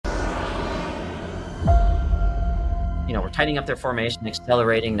we're tightening up their formation,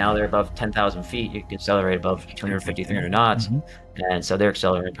 accelerating. Now they're above 10,000 feet. You can accelerate above 250, 300 knots. And so they're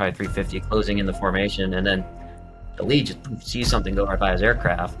accelerating probably 350, closing in the formation. And then the lead just sees something go right by his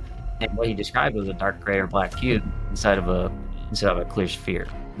aircraft. And what he described was a dark gray or black cube inside of a clear sphere.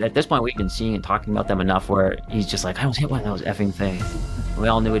 At this point, we've been seeing and talking about them enough where he's just like, I was hit by those effing thing. We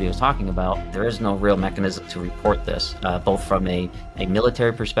all knew what he was talking about. There is no real mechanism to report this, both from a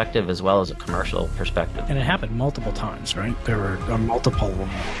military perspective as well as a commercial perspective. And it happened multiple times, right? There were multiple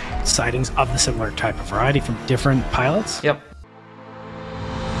sightings of the similar type of variety from different pilots? Yep.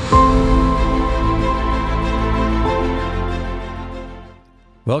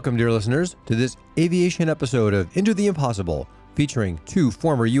 Welcome, dear listeners, to this aviation episode of Into the Impossible, featuring two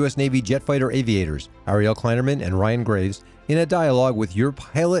former U.S. Navy jet fighter aviators, Ariel Kleinerman and Ryan Graves, in a dialogue with your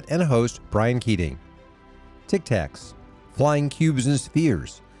pilot and host, Brian Keating. Tic Tacs, flying cubes and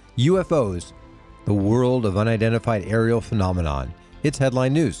spheres, UFOs, the world of unidentified aerial phenomenon. It's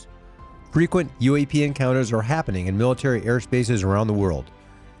headline news. Frequent UAP encounters are happening in military airspaces around the world.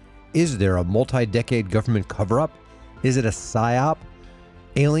 Is there a multi-decade government cover-up? Is it a PSYOP?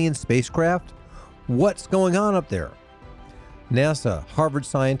 Alien spacecraft? What's going on up there? NASA, Harvard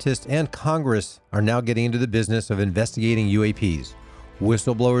scientists, and Congress are now getting into the business of investigating UAPs.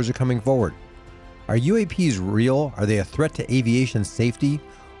 Whistleblowers are coming forward. Are UAPs real? Are they a threat to aviation safety?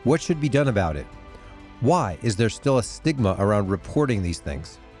 What should be done about it? Why is there still a stigma around reporting these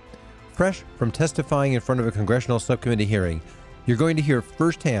things? Fresh from testifying in front of a congressional subcommittee hearing, you're going to hear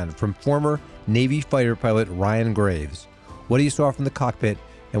firsthand from former Navy fighter pilot Ryan Graves what he saw from the cockpit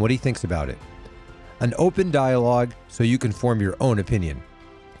and what he thinks about it. An open dialogue so you can form your own opinion.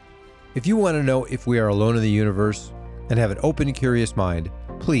 If you want to know if we are alone in the universe and have an open and curious mind,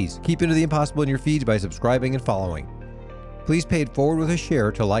 please keep Into the Impossible in your feeds by subscribing and following. Please pay it forward with a share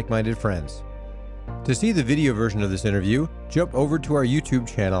to like-minded friends. To see the video version of this interview, jump over to our YouTube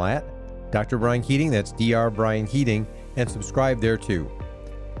channel at Dr. Brian Keating, that's Dr. Brian Keating, and subscribe there too.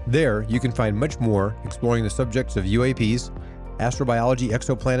 There, you can find much more exploring the subjects of UAPs, astrobiology,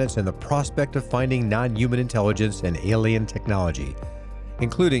 exoplanets, and the prospect of finding non-human intelligence and alien technology,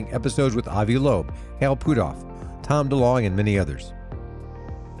 including episodes with Avi Loeb, Hal Puthoff, Tom DeLonge, and many others.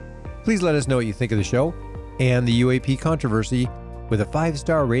 Please let us know what you think of the show and the UAP controversy with a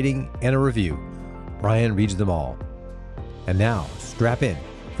 5-star rating and a review. Brian reads them all. And now, strap in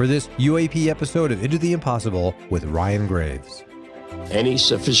for this UAP episode of Into the Impossible with Ryan Graves. Any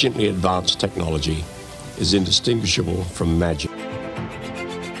sufficiently advanced technology is indistinguishable from magic.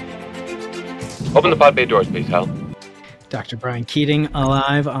 Open the pod bay doors, please, Hal. Dr. Brian Keating,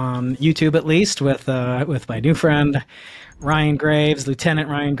 alive on YouTube at least, with my new friend Ryan Graves, Lieutenant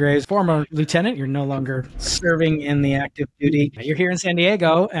Ryan Graves, former lieutenant. You're no longer serving in the active duty. You're here in San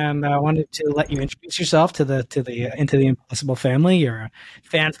Diego, and I wanted to let you introduce yourself to the Into the Impossible family. You're a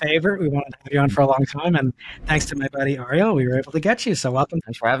fan favorite. We wanted to have you on for a long time, and thanks to my buddy Ariel, we were able to get you. So welcome.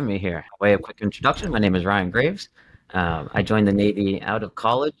 Thanks for having me here. By way of quick introduction, my name is Ryan Graves. I joined the Navy out of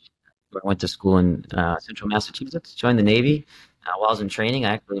college. I went to school in central Massachusetts, joined the Navy. While I was in training,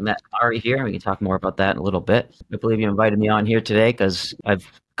 I actually met Ari here, and we can talk more about that in a little bit. I believe you invited me on here today because I've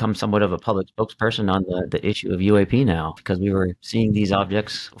become somewhat of a public spokesperson on the issue of UAP now, because we were seeing these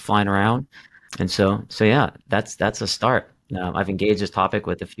objects flying around. And so yeah, that's a start. I've engaged this topic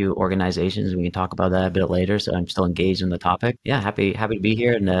with a few organizations. We can talk about that a bit later. So I'm still engaged in the topic. Yeah, happy to be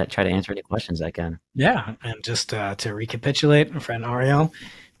here and try to answer any questions I can. Yeah, and just to recapitulate, my friend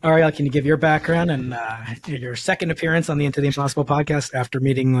Ariel, can you give your background and your second appearance on the Into the Impossible podcast after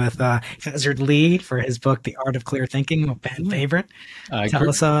meeting with Hazard Lee for his book, The Art of Clear Thinking, a fan favorite? Tell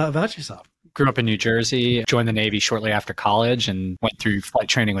us about yourself. Grew up in New Jersey, joined the Navy shortly after college, and went through flight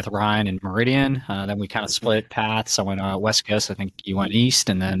training with Ryan in Meridian. Then we kind of split paths. I went West Coast. I think you went East,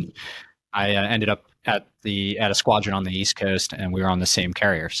 and then I ended up at a squadron on the East Coast, and we were on the same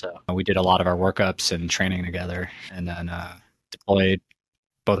carrier. So we did a lot of our workups and training together, and then deployed.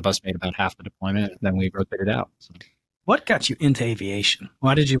 Both of us made about half the deployment, and then we rotated out. So. What got you into aviation?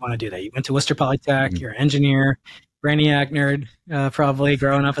 Why did you want to do that? You went to Worcester Polytech, You're an engineer, brainiac nerd, probably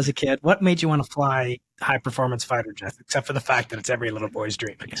growing up as a kid. What made you want to fly high-performance fighter jets, except for the fact that it's every little boy's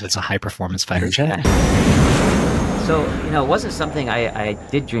dream? Because it's a high-performance fighter jet. So, it wasn't something I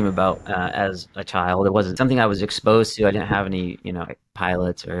did dream about as a child. It wasn't something I was exposed to. I didn't have any,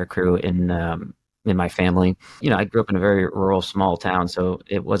 pilots or crew in my family. I grew up in a very rural, small town, so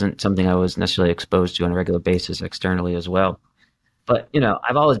it wasn't something I was necessarily exposed to on a regular basis externally as well. But,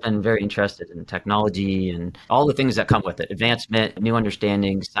 I've always been very interested in technology and all the things that come with it, advancement, new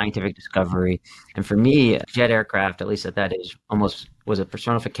understanding, scientific discovery. And for me, jet aircraft, at least at that age, almost was a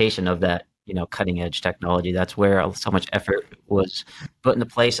personification of that cutting edge technology. That's where so much effort was put into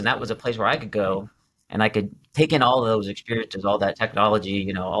place. And that was a place where I could go and I could take in all of those experiences, all that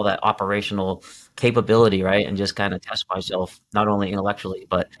technology, all that operational capability, right? And just kind of test myself, not only intellectually,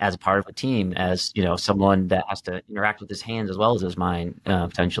 but as a part of a team, as, someone that has to interact with his hands as well as his mind,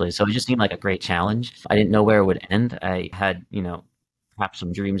 potentially. So it just seemed like a great challenge. I didn't know where it would end. I had, perhaps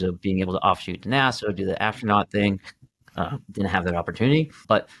some dreams of being able to offshoot to NASA, do the astronaut thing. Didn't have that opportunity,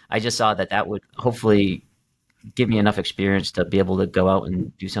 but I just saw that would hopefully give me enough experience to be able to go out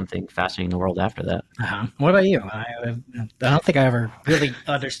and do something fascinating in the world after that. What about you? I don't think I ever really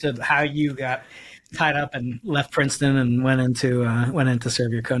understood how you got tied up and left Princeton and went in to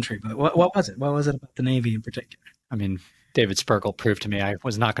serve your country. But what was it? What was it about the Navy in particular? I mean, David Spergel proved to me I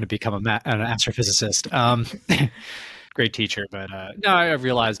was not going to become an astrophysicist. Great teacher, but no, I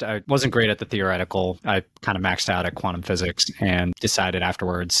realized I wasn't great at the theoretical. I kind of maxed out at quantum physics and decided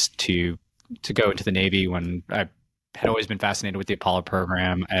afterwards to go into the Navy when I had always been fascinated with the Apollo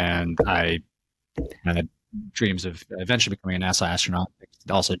program, and I had dreams of eventually becoming a NASA astronaut.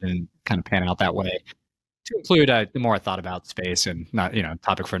 It also didn't kind of pan out that way. To include, the more I thought about space, and not,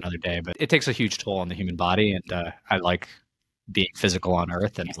 topic for another day, but it takes a huge toll on the human body, and I like being physical on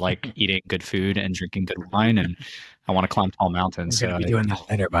Earth, and I like eating good food and drinking good wine, and I want to climb tall mountains. We're going to be doing that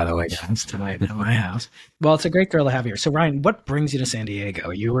later, by the way, guys, tonight at my house. Well, it's a great thrill to have you here. So, Ryan, what brings you to San Diego?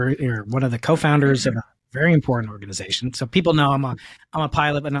 You're one of the co-founders of a very important organization. So people know I'm a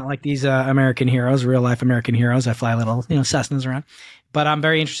pilot, but not like these American heroes, real life American heroes. I fly little Cessnas around. But I'm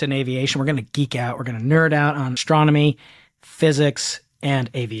very interested in aviation. We're going to geek out. We're going to nerd out on astronomy, physics,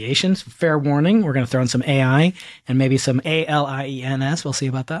 and aviation. So fair warning, we're going to throw in some AI and maybe some ALIENS. We'll see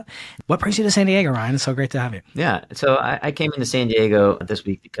about that. What brings you to San Diego, Ryan? It's so great to have you. Yeah, so I came into San Diego this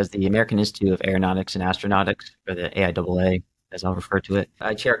week because the American Institute of Aeronautics and Astronautics, or the AIAA, as I'll refer to it,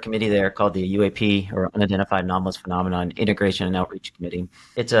 I chair a committee there called the UAP, or Unidentified Anomalous Phenomenon Integration and Outreach Committee.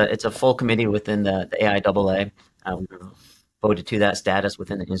 It's a full committee within the AIAA. We were voted to that status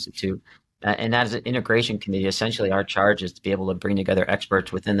within the Institute. And as an integration committee, essentially our charge is to be able to bring together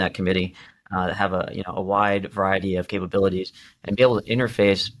experts within that committee that have a wide variety of capabilities and be able to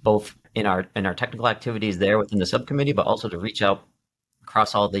interface both in our technical activities there within the subcommittee, but also to reach out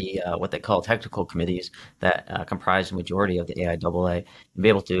across all the what they call technical committees that comprise the majority of the AIAA, and be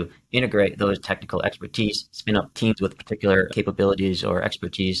able to integrate those technical expertise, spin up teams with particular capabilities or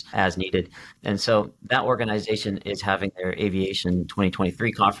expertise as needed. And so that organization is having their Aviation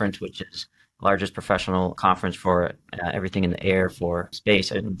 2023 conference, which is the largest professional conference for everything in the air for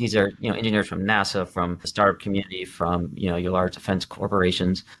space. And these are engineers from NASA, from the startup community, from your large defense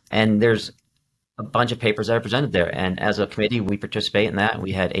corporations, and there's a bunch of papers that are presented there. And as a committee, we participate in that.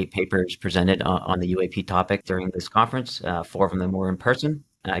 We had 8 papers presented on the UAP topic during this conference. 4 of them were in person.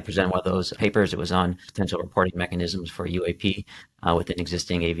 I presented one of those papers. It was on potential reporting mechanisms for UAP within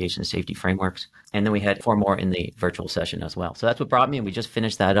existing aviation safety frameworks. And then we had 4 more in the virtual session as well. So that's what brought me. And we just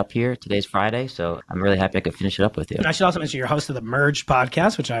finished that up here. Today's Friday. So I'm really happy I could finish it up with you. And I should also mention you're host of the Merged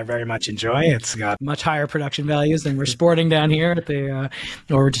podcast, which I very much enjoy. It's got much higher production values than we're sporting down here at the,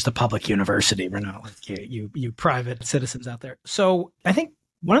 or we're just a public university. We're not like you private citizens out there. So I think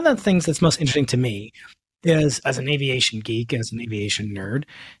one of the things that's most interesting to me is, as an aviation geek, as an aviation nerd,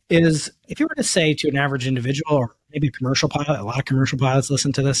 is if you were to say to an average individual or maybe a commercial pilot, a lot of commercial pilots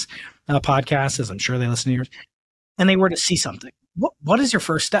listen to this podcast, as I'm sure they listen to yours, and they were to see something. What is your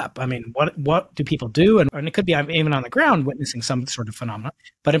first step? I mean, what do people do? And it could be even on the ground witnessing some sort of phenomenon,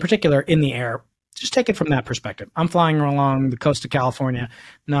 but in particular in the air. Just take it from that perspective. I'm flying along the coast of California,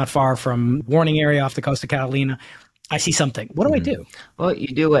 not far from warning area off the coast of Catalina. I see something. What do I do? Well, you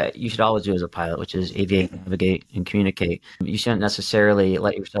do what you should always do as a pilot, which is aviate, navigate, and communicate. You shouldn't necessarily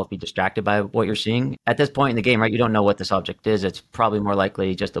let yourself be distracted by what you're seeing. At this point in the game, right, you don't know what this object is. It's probably more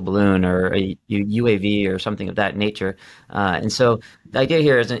likely just a balloon or a UAV or something of that nature. And so the idea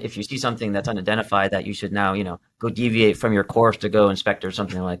here is, if you see something that's unidentified, that you should now, go deviate from your course to go inspect or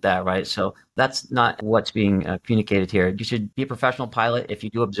something like that, right? So that's not what's being communicated here. You should be a professional pilot. If you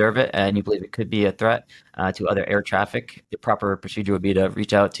do observe it and you believe it could be a threat to other air traffic, the proper procedure would be to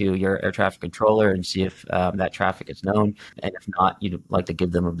reach out to your air traffic controller and see if that traffic is known. And if not, you'd like to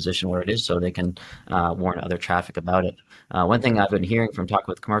give them a position where it is so they can warn other traffic about it. One thing I've been hearing from talking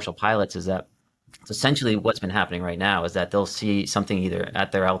with commercial pilots is that so essentially what's been happening right now is that they'll see something either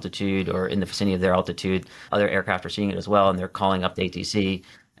at their altitude or in the vicinity of their altitude. Other aircraft are seeing it as well, and they're calling up the ATC,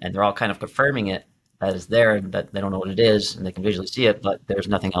 and they're all kind of confirming it. that is there and that they don't know what it is and they can visually see it, but there's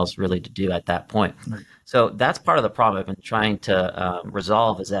nothing else really to do at that point. Right. So that's part of the problem I've been trying to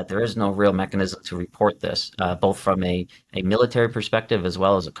resolve, is that there is no real mechanism to report this, both from a military perspective as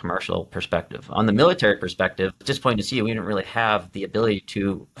well as a commercial perspective. On the military perspective, just point to see, we didn't really have the ability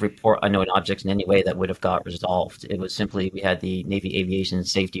to report unknown objects in any way that would have got resolved. It was simply, we had the Navy aviation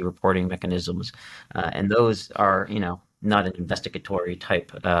safety reporting mechanisms, and those are, not an investigatory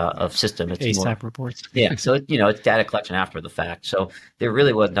type of system. It's ASAP reports. Yeah, so it's data collection after the fact. So there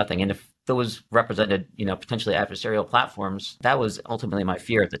really was nothing. And if those represented, potentially adversarial platforms, that was ultimately my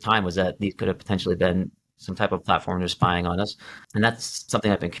fear at the time, was that these could have potentially been some type of platform that's spying on us. And that's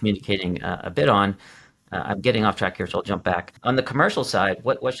something I've been communicating a bit on. I'm getting off track here, so I'll jump back. On the commercial side,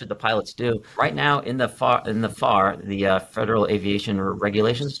 what should the pilots do? Right now, in the FAR, the Federal Aviation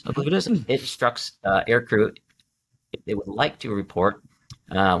Regulations, I believe it is, it instructs aircrew, if they would like to report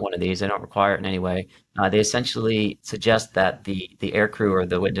one of these, they don't require it in any way. They essentially suggest that the aircrew or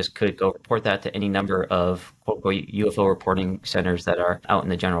the witness could go report that to any number of quote-unquote UFO reporting centers that are out in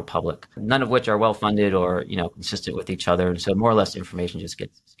the general public, none of which are well-funded or consistent with each other. And so more or less information just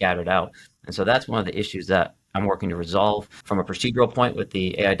gets scattered out. And so that's one of the issues that I'm working to resolve from a procedural point with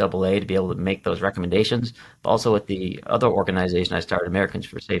the AIAA to be able to make those recommendations, but also with the other organization I started, Americans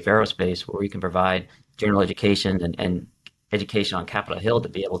for Safe Aerospace, where we can provide general education and education on Capitol Hill to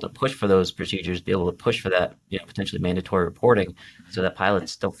be able to push for those procedures, be able to push for that, potentially mandatory reporting, so that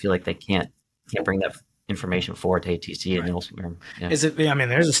pilots don't feel like they can't bring that information forward to ATC. Right. And also, Is it?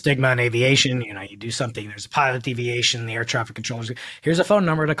 There's a stigma in aviation. You do something. There's a pilot deviation. The air traffic controllers. Here's a phone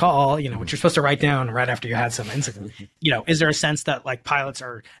number to call. Which you're supposed to write down right after you had some incident. Is there a sense that like pilots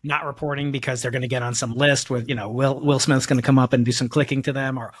are not reporting because they're going to get on some list with Will Smith's going to come up and do some clicking to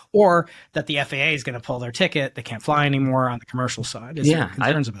them, or that the FAA is going to pull their ticket, they can't fly anymore on the commercial side? Is there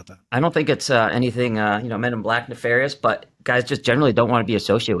concerns about that? I don't think it's anything Men in Black nefarious, but guys just generally don't want to be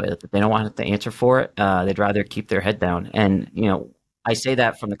associated with it. They don't want to answer for it. They'd rather keep their head down. And, I say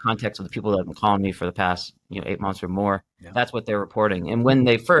that from the context of the people that have been calling me for the past, 8 months or more. Yeah. That's what they're reporting. And when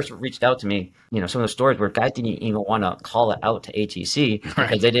they first reached out to me, some of the stories where guys didn't even want to call it out to ATC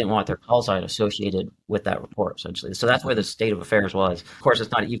because they didn't want their call sign associated with that report, essentially. So that's where the state of affairs was. Of course,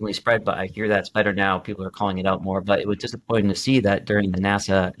 it's not evenly spread, but I hear that's better now. People are calling it out more. But it was disappointing to see that during the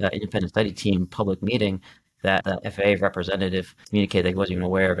NASA Independent Study Team public meeting, that the FAA representative communicated he wasn't even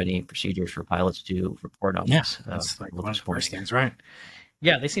aware of any procedures for pilots to report on this. That's like one of the worst things, right?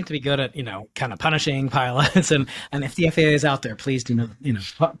 Yeah, they seem to be good at, kind of punishing pilots. And if the FAA is out there, please do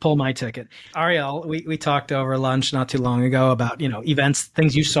not, pull my ticket. Ariel, we talked over lunch not too long ago about, events,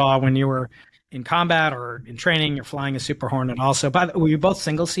 things you saw when you were in combat or in training. You're flying a Super Hornet also. Were you both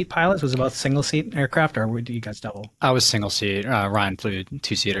single-seat pilots? Was it both single-seat aircraft, or do you guys double? I was single-seat. Ryan flew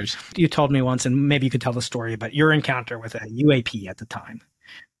two-seaters. You told me once, and maybe you could tell the story about your encounter with a UAP at the time.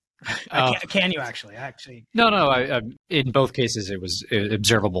 Can you actually? No. I, in both cases, it was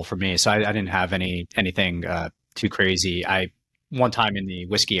observable for me, so I didn't have anything too crazy. One time in the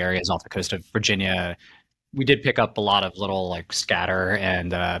Whiskey areas off the coast of Virginia, we did pick up a lot of little like scatter,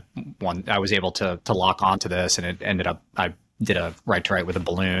 and I was able to lock onto this, and it ended up I did a right to right with a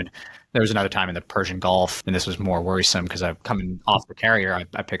balloon. There was another time in the Persian Gulf, and this was more worrisome because I'm coming off the carrier.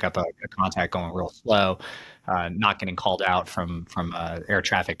 I pick up a contact going real slow, not getting called out from air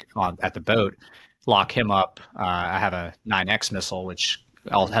traffic at the boat. Lock him up. I have a 9X missile, which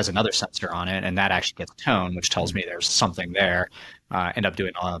has another sensor on it, and that actually gets tone, which tells me there's something there. End up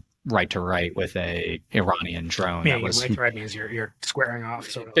doing a right to right with a Iranian drone. Yeah, right to right means you're squaring off.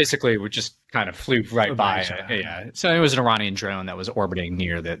 Sort of. Basically, we just kind of flew right by. Yeah, so it was an Iranian drone that was orbiting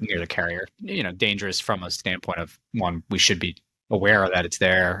near the carrier. Dangerous from a standpoint of one, we should be aware that it's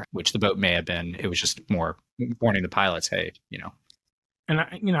there, which the boat may have been. It was just more warning the pilots, hey, And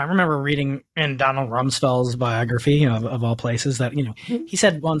I remember reading in Donald Rumsfeld's biography, of all places, that he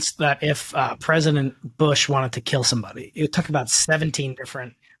said once that if President Bush wanted to kill somebody, it took about 17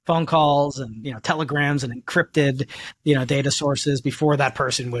 different phone calls and telegrams and encrypted data sources before that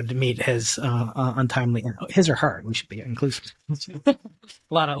person would meet his untimely his or her. We should be inclusive. a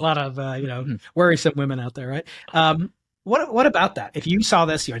lot of worrisome women out there, right? What about that? If you saw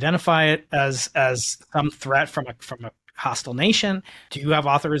this, you identify it as some threat from a hostile nation. Do you have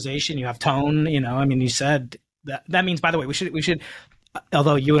authorization? You have tone? You said that means, by the way, we should,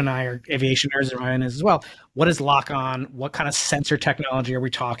 although you and I are aviation nerds and Ryan is as well, what is lock on? What kind of sensor technology are we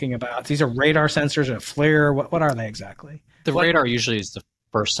talking about? These are radar sensors or FLIR? What are they exactly? Radar usually is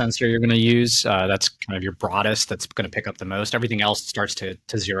first sensor you're going to use. That's kind of your broadest. That's going to pick up the most. Everything else starts to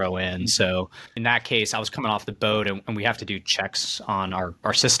zero in. So in that case, I was coming off the boat, and we have to do checks on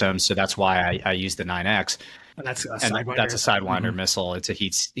our system. So that's why I use the 9X. And that's a Sidewinder. That's a Sidewinder missile. It's a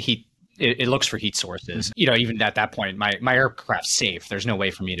heat. It looks for heat sources. Mm-hmm. You know, even at that point, my aircraft's safe. There's no way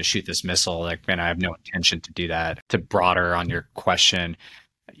for me to shoot this missile. And I have no intention to do that. To broader on your question,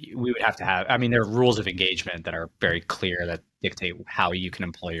 we would have to have, I mean, there are rules of engagement that are very clear that dictate how you can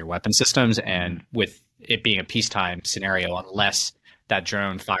employ your weapon systems. And with it being a peacetime scenario, unless that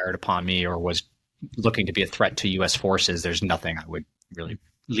drone fired upon me or was looking to be a threat to U.S. forces, there's nothing I would really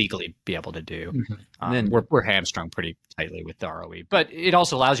legally be able to do. And then We're hamstrung pretty tightly with the ROE, but it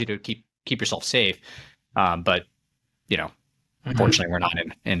also allows you to keep yourself safe. But fortunately, we're not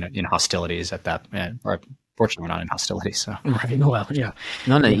in hostilities at that. Or fortunately, we're not in hostilities. So Right. Well, yeah.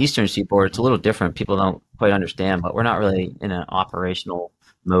 on the Eastern Seaboard, it's a little different. People don't quite understand, but we're not really in an operational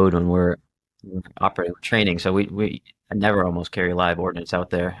mode when we're operating with training. So we never almost carry live ordnance out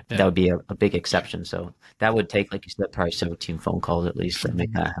there. Yeah. That would be a big exception. So that would take, like you said, probably 17 phone calls at least to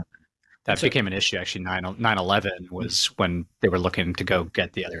make that happen. that became an issue. Actually, 9/11 was when they were looking to go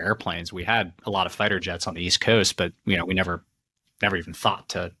get the other airplanes. We had a lot of fighter jets on the East Coast, but we never even thought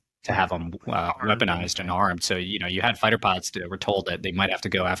to have them weaponized and armed. So you had fighter pilots that were told that they might have to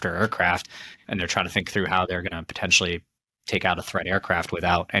go after aircraft, and they're trying to think through how they're going to potentially take out a threat aircraft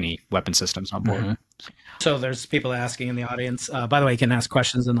without any weapon systems on board. So there's people asking in the audience. By the way, you can ask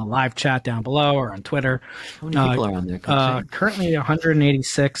questions in the live chat down below or on Twitter. How many people are on there? Currently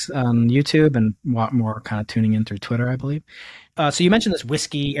 186 on YouTube, and a lot more kind of tuning in through Twitter, I believe. So you mentioned this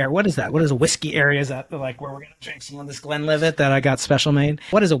whiskey area. What is that? What is a whiskey area? Is that like where we're going to drink some of this Glenlivet that I got special made?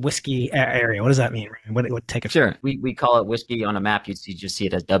 What is a whiskey area? What does that mean? What would take it? Sure. We call it whiskey on a map. You just see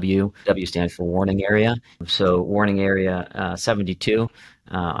it as W. W stands for warning area. So warning area 72.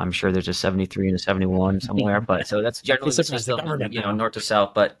 I'm sure there's a 73 and a 71 somewhere, but so that's generally the system, north to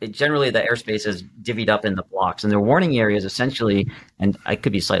south. But generally the airspace is divvied up in the blocks, and their warning areas essentially, and I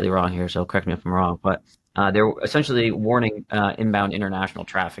could be slightly wrong here, so correct me if I'm wrong, but they're essentially warning inbound international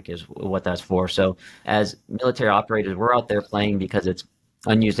traffic is what that's for. So as military operators, we're out there playing because it's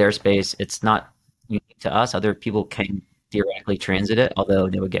unused airspace. It's not unique to us. Other people can theoretically transit it, although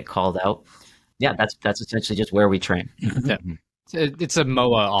they would get called out. Yeah, that's essentially just where we train. Yeah. It's a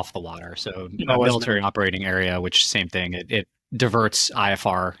MOA off the water, so military operating area, which same thing. It diverts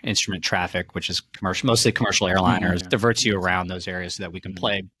IFR instrument traffic, which is mostly commercial airliners, diverts you around those areas so that we can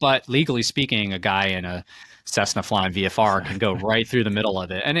play. But legally speaking, a guy in a Cessna flying VFR can go right through the middle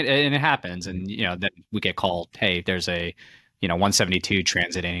of it, and it happens. And then we get called, hey, there's a 172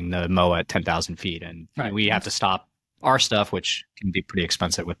 transiting the MOA at 10,000 feet, and we have to stop our stuff, which can be pretty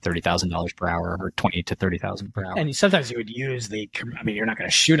expensive with $30,000 per hour or $20,000 to $30,000 per hour. And sometimes you would use you're not going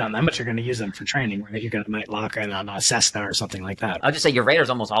to shoot on them, but you're going to use them for training, right? You're going to might lock in on a Cessna or something like that. I'll just say your radar's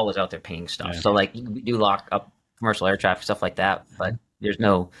almost always out there pinging stuff. Yeah. So like you do lock up commercial air traffic, stuff like that, but there's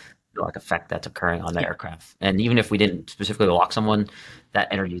no effect that's occurring on the aircraft. And even if we didn't specifically lock someone, that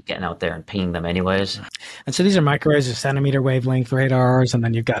energy is getting out there and pinging them anyways. And so these are microwaves of centimeter wavelength radars, and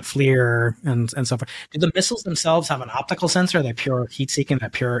then you've got FLIR and so forth. Do the missiles themselves have an optical sensor? Are they pure heat seeking, are they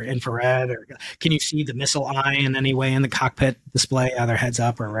pure infrared? Or can you see the missile eye in any way in the cockpit display, either heads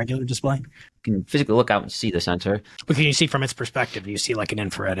up or a regular display? You can physically look out and see the sensor. But can you see from its perspective? Do you see like an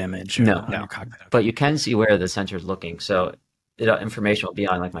infrared image? No. Cockpit? But you can see where the sensor is looking. So information will be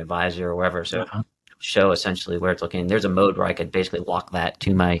on like my visor or wherever. So show essentially where it's looking. There's a mode where I could basically lock that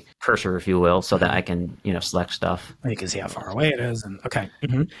to my cursor, if you will, so that I can, select stuff. You can see how far away it is. And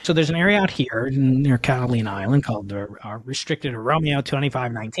So there's an area out here near Catalina Island called the restricted Romeo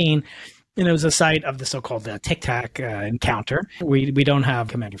 2519. And it was a site of the so-called Tic Tac encounter. We don't have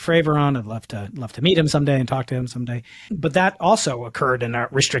Commander Fravor on. I'd love to meet him someday and talk to him someday. But that also occurred in a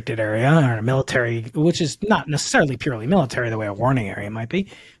restricted area, or a military, which is not necessarily purely military the way a warning area might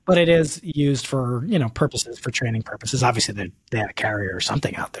be, but it is used for purposes, for training purposes. Obviously, they had a carrier or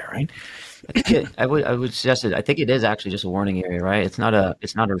something out there, right? I would suggest it. I think it is actually just a warning area, right? It's not a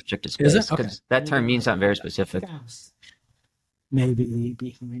restricted space. Is it? Okay. That term means something very specific. Maybe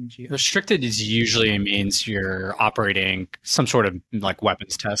restricted usually means you're operating some sort of like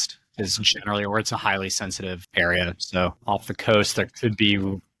weapons test is generally, or it's a highly sensitive area. So off the coast, there could be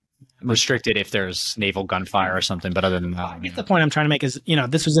restricted if there's naval gunfire or something. But other than that, I guess the point I'm trying to make is,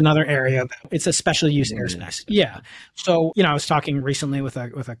 this was another area. It's a special use airspace. Yeah. So, I was talking recently with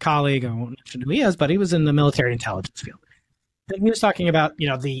a colleague. I won't mention who he is, but he was in the military intelligence field. He was talking about,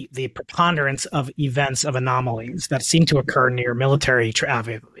 the preponderance of events of anomalies that seem to occur near military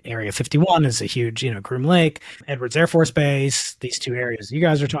Area 51 is a huge, Groom Lake, Edwards Air Force Base, these two areas you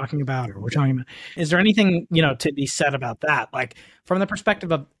guys are talking about or we're talking about. Is there anything, to be said about that? Like from the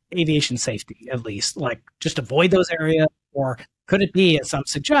perspective of aviation safety, at least, like just avoid those areas, or could it be, as some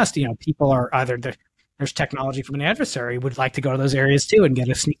suggest, people are either there's technology from an adversary would like to go to those areas too and get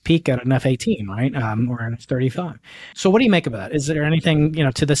a sneak peek at an F-18, right? Or an F-35. So what do you make of that? Is there anything,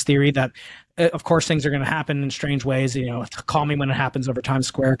 to this theory that, of course, things are going to happen in strange ways, call me when it happens over Times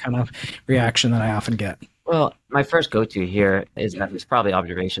Square kind of reaction that I often get? Well, my first go-to here is that there's probably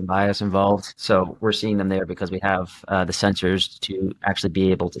observation bias involved. So we're seeing them there because we have the sensors to actually be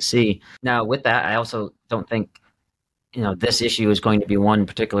able to see. Now, with that, I also don't think this issue is going to be one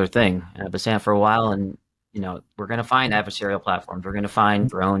particular thing. I've been saying for a while, and we're going to find adversarial platforms. We're going to find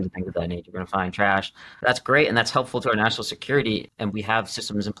drones and things of that nature. We're going to find trash. That's great, and that's helpful to our national security, and we have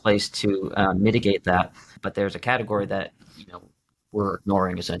systems in place to mitigate that. But there's a category that we're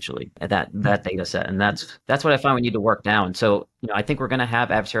ignoring essentially that data set, and that's what I find we need to work down. So I think we're going to have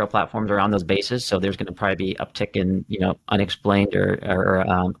adversarial platforms around those bases. So there's going to probably be uptick in unexplained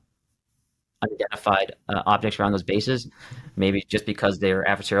or unidentified objects around those bases, maybe just because they're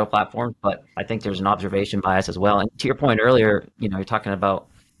adversarial platforms. But I think there's an observation bias as well. And to your point earlier, you're talking about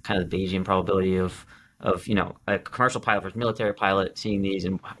kind of the Bayesian probability of a commercial pilot versus military pilot seeing these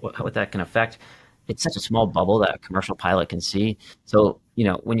and what that can affect. It's such a small bubble that a commercial pilot can see. So,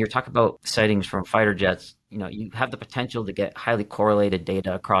 when you're talking about sightings from fighter jets, you have the potential to get highly correlated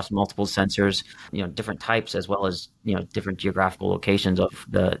data across multiple sensors, different types, as well as, different geographical locations of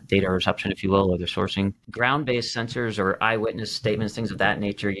the data reception, if you will, or the sourcing. Ground-based sensors or eyewitness statements, things of that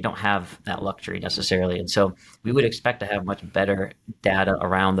nature, you don't have that luxury necessarily. And so we would expect to have much better data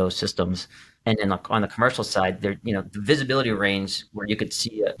around those systems. And then on the commercial side, there, the visibility range where you could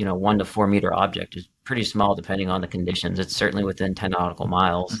see a 1 to 4 meter object is pretty small depending on the conditions. It's certainly within 10 nautical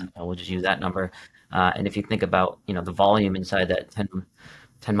miles. We'll just use that number. And if you think about, the volume inside that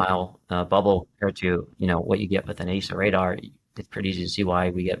 10 mile bubble compared to, what you get with an AESA radar, it's pretty easy to see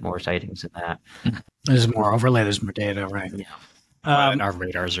why we get more sightings than that. There's more overlay, there's more data, right? Yeah. Our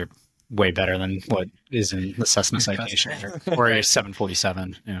radars are way better than what is in the Cessna citation or a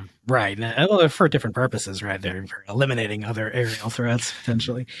 747. Yeah. Right. Well, for different purposes, right? They're eliminating other aerial threats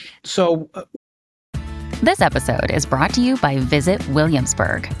potentially. So this episode is brought to you by Visit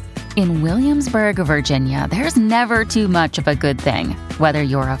Williamsburg. In Williamsburg, Virginia, there's never too much of a good thing. Whether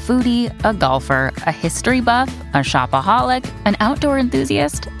you're a foodie, a golfer, a history buff, a shopaholic, an outdoor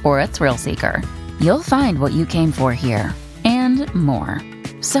enthusiast, or a thrill seeker, you'll find what you came for here and more.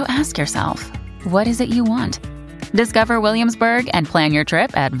 So ask yourself, what is it you want? Discover Williamsburg and plan your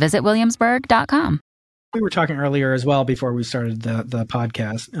trip at visitwilliamsburg.com. We were talking earlier as well before we started the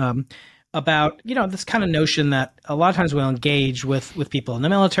podcast about, this kind of notion that a lot of times we'll engage with people in the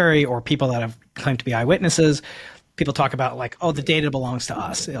military or people that have claimed to be eyewitnesses. People talk about like, oh, the data belongs to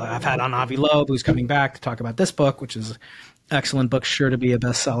us. I've had on Avi Loeb, who's coming back to talk about this book, which is excellent book, sure to be a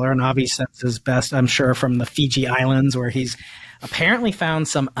bestseller. And Avi sends his best, I'm sure, from the Fiji Islands, where he's apparently found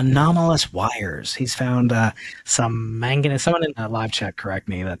some anomalous wires. He's found some manganese. Someone in the live chat correct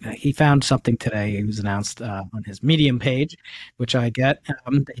me that he found something today. It was announced on his Medium page, which I get.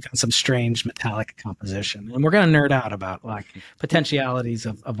 He found some strange metallic composition. And we're going to nerd out about like potentialities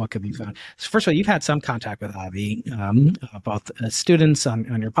of what could be found. So first of all, you've had some contact with Avi, both students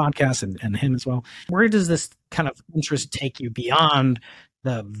on your podcast and him as well. Where does this kind of interest take you beyond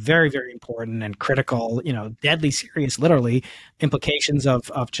the very, very important and critical, deadly serious, literally, implications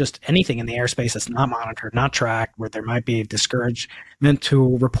of just anything in the airspace that's not monitored, not tracked, where there might be discouragement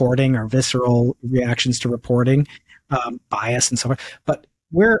to reporting or visceral reactions to reporting, bias and so forth. But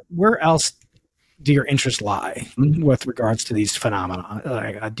where else do your interests lie with regards to these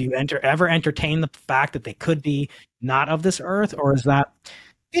phenomena? Do you ever entertain the fact that they could be not of this earth, or is that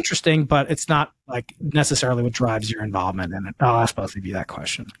interesting, but it's not like necessarily what drives your involvement in it? I'll ask both of you that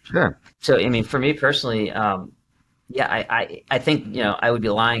question. Sure. So, for me personally, I think, I would be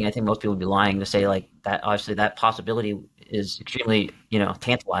lying. I think most people would be lying to say like that. Obviously that possibility is extremely,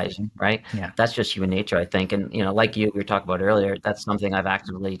 tantalizing, right? Yeah. That's just human nature, I think. And, like we were talking about earlier, that's something I've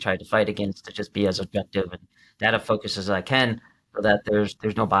actively tried to fight against, to just be as objective and data focused as I can, so that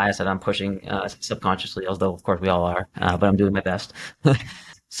there's no bias that I'm pushing subconsciously, although of course we all are, but I'm doing my best.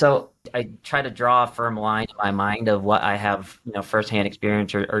 So I try to draw a firm line in my mind of what I have, firsthand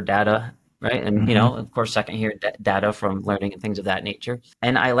experience or data, right? And, of course, secondhand data from learning and things of that nature.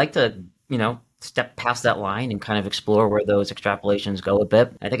 And I like to, step past that line and kind of explore where those extrapolations go a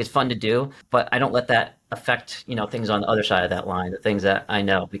bit. I think it's fun to do, but I don't let that affect, things on the other side of that line, the things that I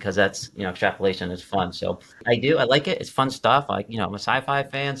know, because that's, extrapolation is fun. So I like it. It's fun stuff. I'm a sci-fi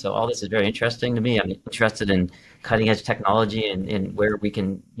fan, so all this is very interesting to me. I'm interested in cutting edge technology and where we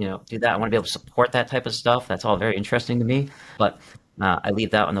can, do that. I want to be able to support that type of stuff. That's all very interesting to me. But I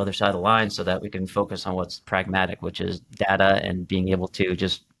leave that on the other side of the line so that we can focus on what's pragmatic, which is data and being able to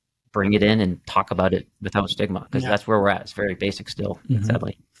just bring it in and talk about it without stigma, because that's where we're at. It's very basic still,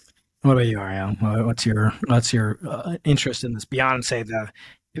 sadly. What about you, Ariel? What's your interest in this beyond, say, the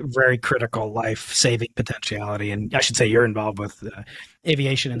very critical life-saving potentiality? And I should say you're involved with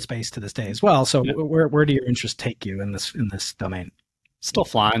aviation and space to this day as well. So where do your interests take you in this domain? Still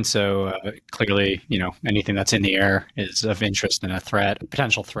flying, so clearly, anything that's in the air is of interest and a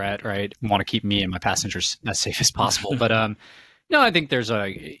potential threat, right? Want to keep me and my passengers as safe as possible, but no, I think there's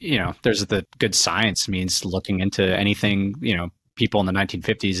the good science means looking into anything, people in the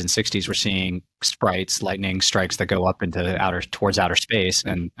 1950s and 60s were seeing lightning strikes that go up into towards outer space.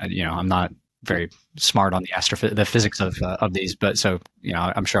 And, I'm not very smart on the physics of these, but so,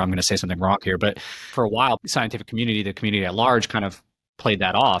 I'm sure I'm going to say something wrong here, but for a while, the community at large kind of played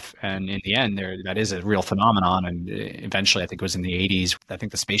that off. And in the end, that is a real phenomenon. And eventually, I think it was in the 80s, I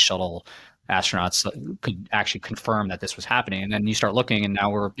think the space shuttle astronauts could actually confirm that this was happening. And then you start looking, and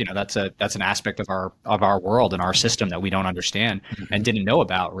now that's an aspect of our world and our system that we don't understand and didn't know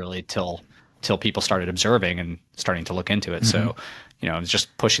about really till people started observing and starting to look into it. So, it's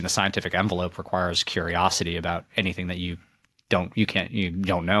just pushing the scientific envelope requires curiosity about anything that you don't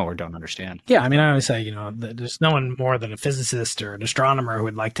know or don't understand. Yeah, I mean, I always say, there's no one more than a physicist or an astronomer who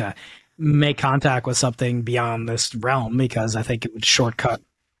would like to make contact with something beyond this realm, because I think it would shortcut.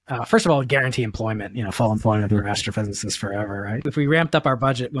 First of all, guarantee employment, full employment for astrophysicists forever, right? If we ramped up our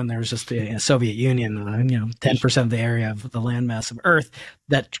budget when there was just the Soviet Union, 10% of the area of the landmass of Earth,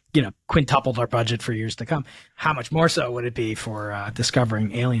 that, quintupled our budget for years to come, how much more so would it be for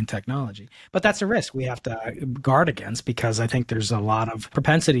discovering alien technology? But that's a risk we have to guard against, because I think there's a lot of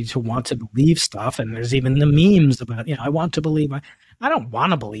propensity to want to believe stuff. And there's even the memes about, I want to believe. I don't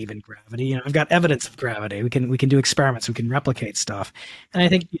want to believe in gravity. I've got evidence of gravity. We can do experiments. We can replicate stuff. And I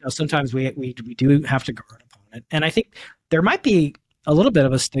think, sometimes we do have to guard upon it. And I think there might be a little bit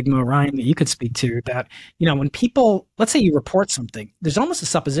of a stigma, Ryan, that you could speak to, that, when people, let's say you report something, there's almost a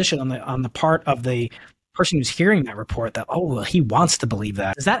supposition on the part of the person who's hearing that report that, oh, well, he wants to believe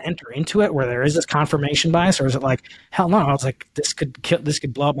that. Does that enter into it where there is this confirmation bias, or is it like, hell no, I was like, this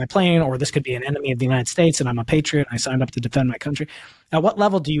could blow up my plane, or this could be an enemy of the United States and I'm a patriot and I signed up to defend my country? At what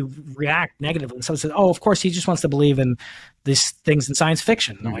level do you react negatively when someone says, oh, of course, he just wants to believe in these things in science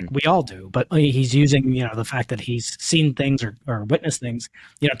fiction, like we all do, but he's using, the fact that he's seen things or witnessed things,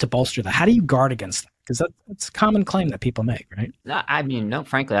 to bolster that? How do you guard against that? Because that's a common claim that people make, right? I mean, no,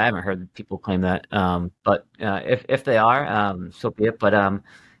 frankly, I haven't heard people claim that. But if they are, so be it. But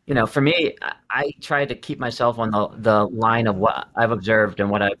for me, I try to keep myself on the line of what I've observed and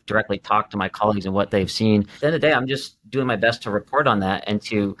what I've directly talked to my colleagues and what they've seen. At the end of the day, I'm just doing my best to report on that and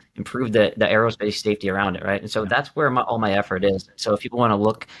to improve the aerospace safety around it, right? And so that's where all my effort is. So if people want to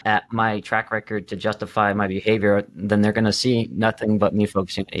look at my track record to justify my behavior, then they're going to see nothing but me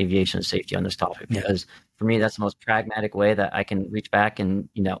focusing on aviation safety on this topic. Because for me, that's the most pragmatic way that I can reach back and,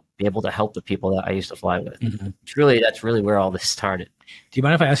 be able to help the people that I used to fly with. That's really where all this started. Do you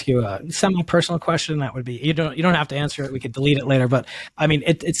mind if I ask you a semi-personal question? That would be, you don't have to answer it. We could delete it later. But I mean,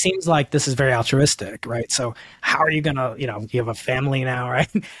 it seems like this is very altruistic, right? So how are you going to, you have a family now, right?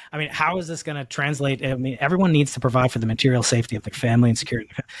 I mean, how is this going to translate? I mean, everyone needs to provide for the material safety of their family and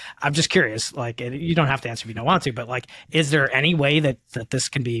security. I'm just curious, like, you don't have to answer if you don't want to, but like, is there any way that this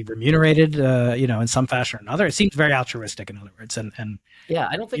can be remunerated, in some fashion or another? It seems very altruistic, in other words. And yeah,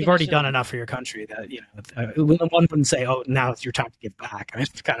 I don't think you've already done enough for your country that, one wouldn't say, oh, now it's your time to give back. I mean,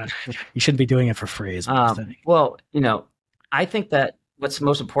 it's kind of, you shouldn't be doing it for free. Well, I think that what's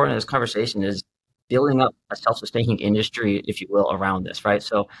most important in this conversation is building up a self-sustaining industry, if you will, around this, right?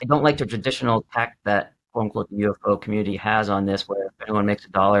 So I don't like the traditional tack that quote unquote the UFO community has on this, where if anyone makes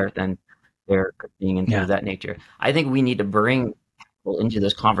 $1, then they're being into that nature. I think we need to bring people into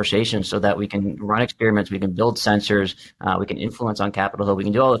this conversation so that we can run experiments, we can build sensors, we can influence on Capitol Hill, we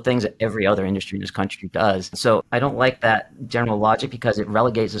can do all the things that every other industry in this country does. So I don't like that general logic, because it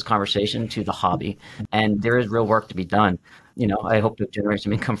relegates this conversation to the hobby, and there is real work to be done. I hope to generate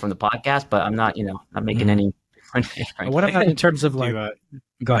some income from the podcast, but I'm not, not making any. What about in terms of like,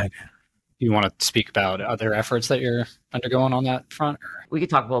 go ahead. Do you want to speak about other efforts that you're undergoing on that front? We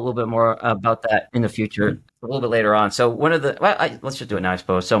could talk about a little bit more about that in the future, a little bit later on. So let's just do it now, I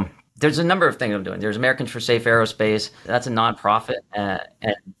suppose. So there's a number of things I'm doing. There's Americans for Safe Aerospace. That's a nonprofit, and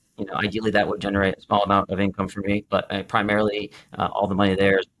ideally that would generate a small amount of income for me, but primarily all the money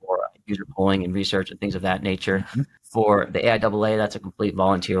there is for user polling and research and things of that nature. Mm-hmm. For the AIAA, that's a complete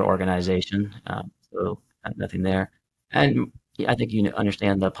volunteer organization, so nothing there. And I think you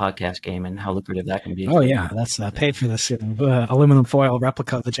understand the podcast game and how lucrative that can be. Oh yeah, that's paid for this aluminum foil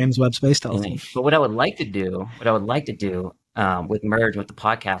replica of the James Webb Space Telescope. But what I would like to do with Merge, with the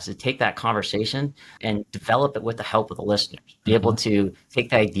podcast, is take that conversation and develop it with the help of the listeners. Be able to take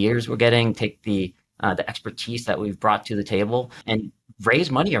the ideas we're getting, take the expertise that we've brought to the table, and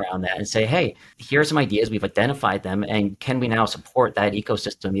raise money around that and say, hey, here are some ideas, we've identified them, and can we now support that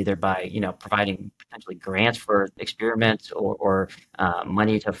ecosystem either by providing potentially grants for experiments or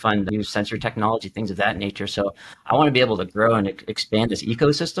money to fund new sensor technology, things of that nature. So I want to be able to grow and expand this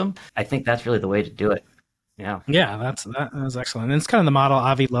ecosystem. I think that's really the way to do it. Yeah, that was excellent. And it's kind of the model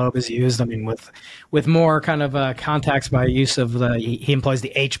Avi Loeb has used. I mean, with more kind of context by use of he employs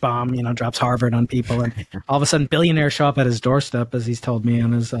the H bomb, drops Harvard on people, and all of a sudden billionaires show up at his doorstep, as he's told me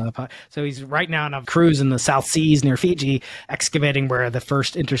on his. So he's right now on a cruise in the South Seas near Fiji, excavating where the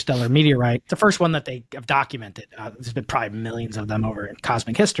first interstellar meteorite, the first one that they have documented. There's been probably millions of them over in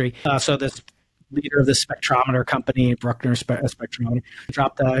cosmic history. So this leader of the spectrometer company, Bruckner Spectrometer,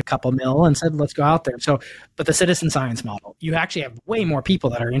 dropped a couple mil and said, let's go out there. So, but the citizen science model, you actually have way more people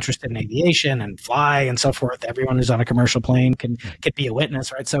that are interested in aviation and fly and so forth. Everyone who's on a commercial plane can be a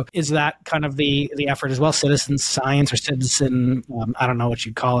witness, right? So is that kind of the effort as well? Citizen science or citizen, I don't know what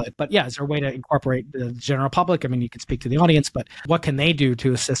you'd call it, but yeah, is there a way to incorporate the general public? I mean, you can speak to the audience, but what can they do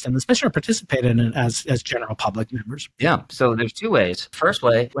to assist in this mission or participate in it as general public members? Yeah, so there's two ways. First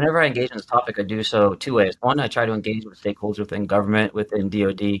way, whenever I engage in this topic, I do so two ways. One, I try to engage with stakeholders within government, within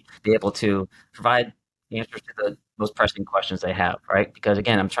DoD, be able to provide answers to the most pressing questions they have, right? Because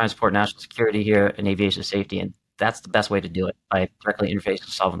again, I'm trying to support national security here and aviation safety, and that's the best way to do it, by directly interfacing and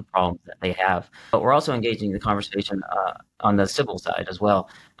solving the problems that they have. But we're also engaging in the conversation on the civil side as well.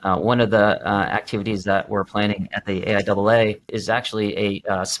 One of the activities that we're planning at the AIAA is actually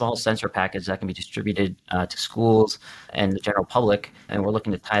a small sensor package that can be distributed to schools and the general public. And we're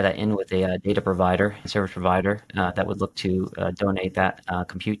looking to tie that in with a data provider, a service provider that would look to donate that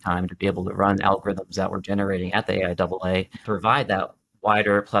compute time to be able to run algorithms that we're generating at the AIAA, provide that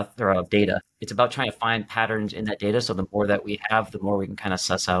wider plethora of data. It's about trying to find patterns in that data. So the more that we have, the more we can kind of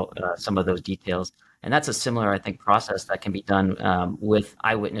suss out some of those details. And that's a similar, I think, process that can be done with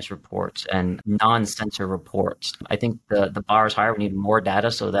eyewitness reports and non-sensor reports. I think the bar is higher. We need more data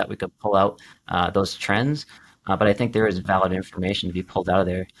so that we could pull out those trends. But I think there is valid information to be pulled out of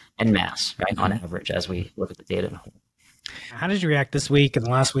there en masse, right, on average, as we look at the data in whole. How did you react this week and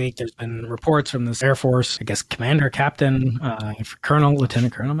last week? There's been reports from this Air Force, I guess, commander, captain, colonel,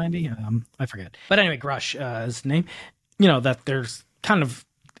 lieutenant colonel, maybe. I forget. But anyway, Grush is his name. That there's kind of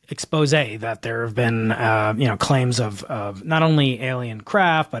expose that there have been, claims of not only alien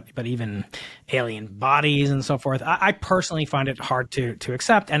craft, but even alien bodies and so forth. I personally find it hard to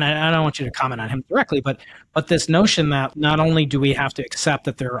accept, and I don't want you to comment on him directly, but this notion that not only do we have to accept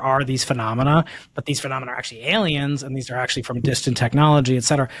that there are these phenomena, but these phenomena are actually aliens, and these are actually from distant technology, et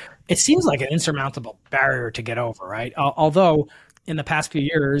cetera. It seems like an insurmountable barrier to get over, right? Although in the past few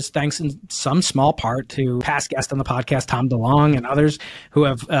years, thanks in some small part to past guests on the podcast, Tom DeLonge and others who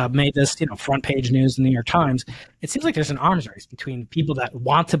have made this, front page news in the New York Times, it seems like there's an arms race between people that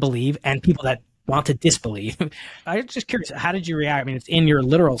want to believe and people that want to disbelieve. I'm just curious, how did you react? I mean, it's in your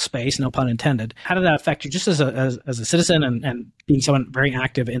literal space, no pun intended. How did that affect you just as a citizen and being someone very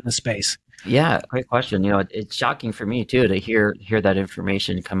active in the space? Yeah, great question. It's shocking for me too to hear that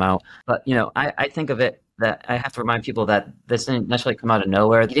information come out. But, I think of it that I have to remind people that this didn't necessarily come out of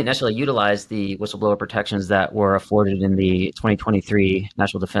nowhere. He didn't necessarily utilize the whistleblower protections that were afforded in the 2023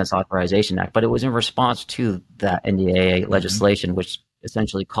 National Defense Authorization Act, but it was in response to that NDAA legislation, which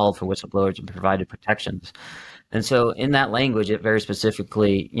essentially called for whistleblowers to be provided protections. And so in that language, it very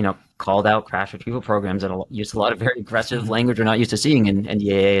specifically, called out crash retrieval programs that used a lot of very aggressive language we're not used to seeing in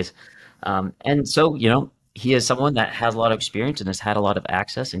NDAAs. And so, he is someone that has a lot of experience and has had a lot of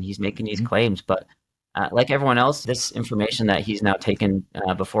access, and he's making these claims. But like everyone else, this information that he's now taken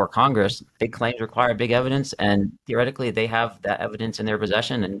before Congress, big claims require big evidence, and theoretically they have that evidence in their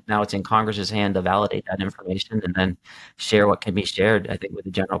possession, and now it's in Congress's hand to validate that information and then share what can be shared, I think, with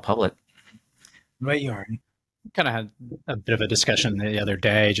the general public. Right, you are. Kind of had a bit of a discussion the other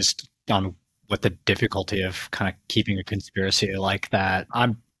day just on what the difficulty of kind of keeping a conspiracy like that.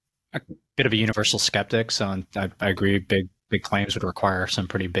 I'm a bit of a universal skeptic, so I agree big claims would require some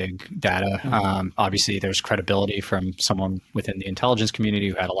pretty big data. Obviously, there's credibility from someone within the intelligence community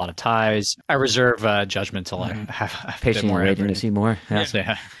who had a lot of ties. I reserve judgment till I have a bit patiently more waiting to see more.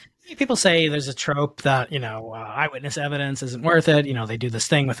 Yeah. People say there's a trope that, eyewitness evidence isn't worth it. They do this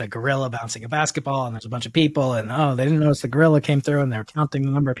thing with a gorilla bouncing a basketball and there's a bunch of people and, they didn't notice the gorilla came through and they're counting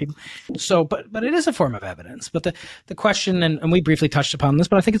the number of people. So, but it is a form of evidence. But the question, and we briefly touched upon this,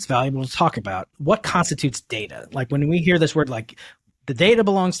 but I think it's valuable to talk about what constitutes data. Like when we hear this word, like the data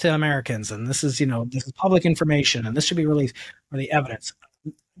belongs to Americans and this is public information and this should be released, or the evidence.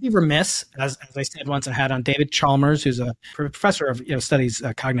 Be remiss, as I said once, I had on David Chalmers, who's a professor of studies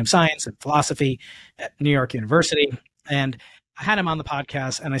cognitive science and philosophy at New York University, and I had him on the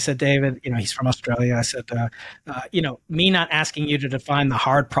podcast, and I said, David, he's from Australia. I said, me not asking you to define the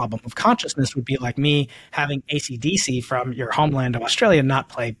hard problem of consciousness would be like me having AC/DC from your homeland of Australia not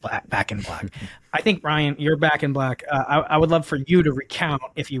play Back in Black. I think, Ryan, you're Back in Black. I would love for you to recount,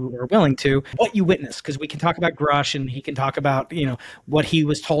 if you were willing to, what you witnessed, because we can talk about Grush and he can talk about, what he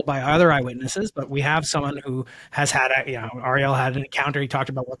was told by other eyewitnesses, but we have someone who has had, Ariel had an encounter. He talked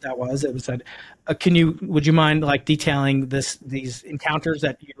about what that was. It was said, would you mind detailing these encounters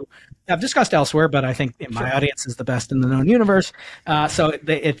that you have discussed elsewhere, but I think my audience is the best in the known universe. So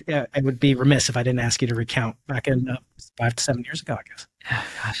it would be remiss if I didn't ask you to recount back in 5 to 7 years ago, I guess.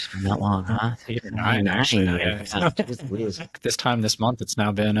 Gosh, it's been that long, huh? 8 or 9, actually. This time this month, it's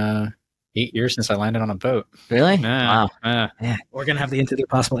now been 8 years since I landed on a boat. Really? Wow. We're going to have the Into the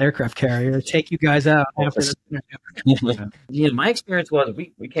Possible aircraft carrier take you guys out after this. My experience was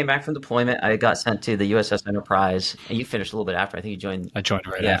we came back from deployment. I got sent to the USS Enterprise, and you finished a little bit after. I think you joined. I joined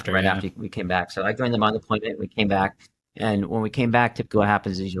right after we came back. So I joined them on deployment. We came back. And when we came back, typically what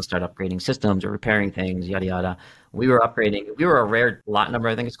happens is you'll start upgrading systems or repairing things, yada, yada. We were upgrading. We were a rare lot number,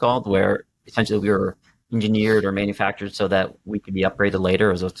 I think it's called, where essentially we were engineered or manufactured so that we could be upgraded later.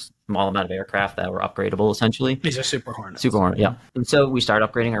 It was a small amount of aircraft that were upgradable, essentially. These are Super Hornets. Super Hornet, yeah. And so we started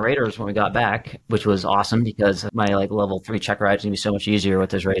upgrading our radars when we got back, which was awesome because my level 3 check ride's going to be so much easier with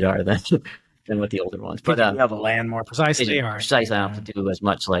this radar than with the older ones. But you have to land more precisely. Precisely, I don't have to do as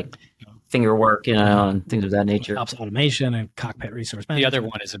much finger work, and things of that nature. It helps automation and cockpit resource management. The other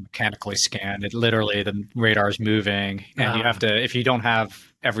one is a mechanically scanned. It literally, the radar is moving, and you have to, if you don't have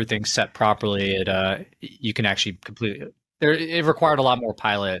everything set properly, you can actually completely. It required a lot more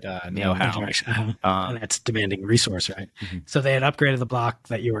pilot know-how. And that's demanding resource, right? Mm-hmm. So they had upgraded the block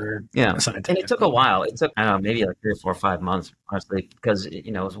that you were assigned to. And it took a while. It took, I don't know, maybe 3 or 4 or 5 months, honestly, because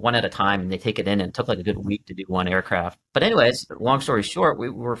it was one at a time and they take it in and it took a good week to do one aircraft. But anyways, long story short,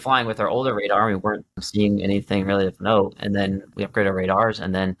 we were flying with our older radar. We weren't seeing anything really of note. And then we upgraded our radars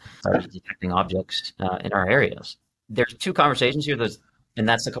and then started detecting objects in our areas. There's 2 conversations here. And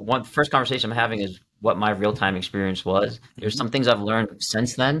that's the first conversation I'm having is what my real-time experience was. There's some things I've learned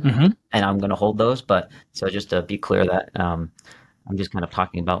since then, and I'm going to hold those. But so just to be clear that I'm just kind of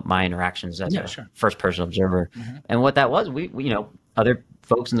talking about my interactions as a first-person observer. Mm-hmm. And what that was, we other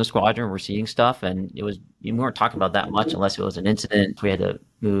folks in the squadron were seeing stuff, and we weren't talking about that much unless it was an incident. We had to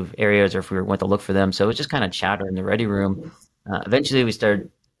move areas or if we went to look for them. So it was just kind of chatter in the ready room. Eventually, we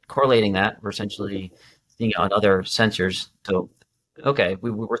started correlating that. We're essentially seeing it on other sensors. So okay, we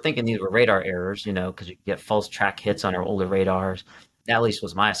were thinking these were radar errors, because you get false track hits on our older radars. That at least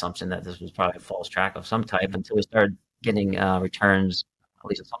was my assumption that this was probably a false track of some type until we started getting returns, at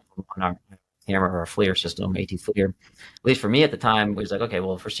least on our camera or our FLIR system, AT FLIR. At least for me at the time, it was like, okay,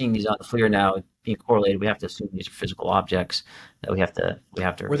 well, if we're seeing these on the FLIR now being correlated, we have to assume these are physical objects that we have to.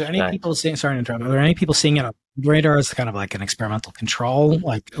 Were there any people seeing? Sorry to interrupt. Were there any people seeing it on radar as kind of like an experimental control?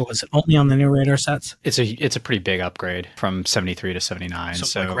 Like, was it only on the new radar sets? It's a pretty big upgrade from 73 to 79.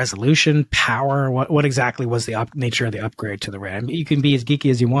 So like resolution, power. What exactly was the nature of the upgrade to the radar? I mean, you can be as geeky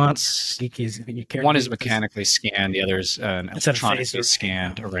as you want. Geeky as you care. One is mechanically scanned. The other is an electronically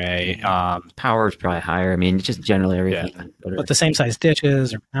scanned array. Power is probably higher. I mean, it's just generally everything. Yeah. But the same size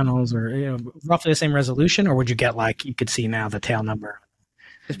ditches or panels, or roughly the same resolution, or would you get you could see now the tail number?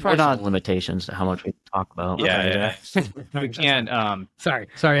 There's probably not limitations to how much we talk about. Yeah. We can't.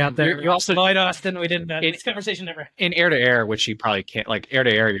 Sorry out there. You also annoyed Austin. We didn't. This conversation never. In air to air, which you probably can't. Like air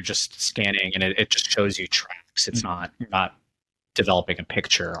to air, you're just scanning, and it just shows you tracks. It's not. You're not developing a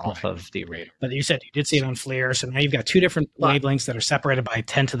picture off of the radar. But you said you did see it on FLIR, so now you've got 2 different wavelengths that are separated by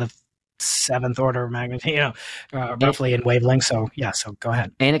 10 to the 7th order of magnitude, roughly in wavelength. So go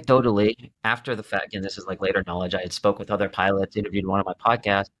ahead. Anecdotally, after the fact, and this is later knowledge, I had spoke with other pilots, interviewed one of my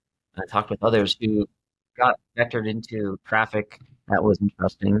podcasts, and I talked with others who got vectored into traffic that was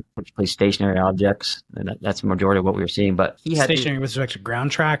interesting, particularly stationary objects, and that's the majority of what we were seeing. But he had stationary with respect to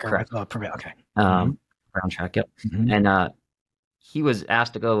ground track, or correct. Okay, ground track, yep. Mm-hmm. And he was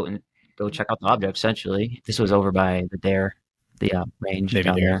asked to go check out the object. Essentially, this was over by the DARE, the range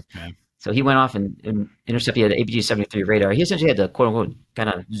down there. Yeah. So he went off and intercepted the APG-73 radar. He essentially had to, quote unquote, kind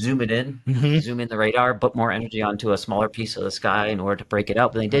of zoom it in, zoom in the radar, put more energy onto a smaller piece of the sky in order to break it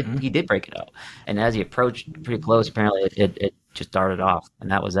out. But he did break it out. And as he approached pretty close, apparently it just darted off, and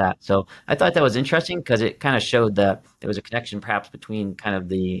that was that. So I thought that was interesting because it kind of showed that there was a connection perhaps between kind of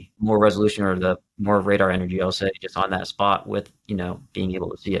the more resolution or the more radar energy, I'll say, just on that spot with, being able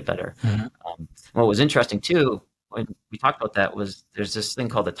to see it better. What was interesting too, when we talked about that, was there's this thing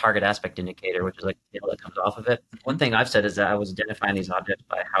called the target aspect indicator, which is like the tail that comes off of it. One thing I've said is that I was identifying these objects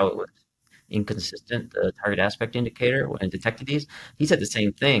by how it was inconsistent, the target aspect indicator, when it detected these. He said the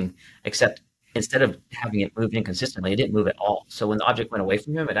same thing, except instead of having it move inconsistently, it didn't move at all. So when the object went away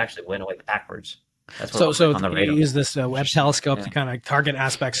from him, it actually went away backwards. That's what so on the radar. You use this Webb telescope to kind of target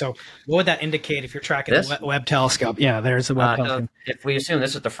aspect. So what would that indate if you're tracking the Webb telescope? Yeah, there's a Webb telescope. So if we assume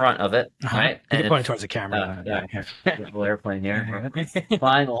this is the front of it, right? You're pointing towards the camera. Little airplane here,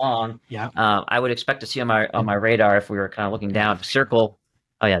 flying along. Yeah. I would expect to see on my radar, if we were kind of looking down, circle.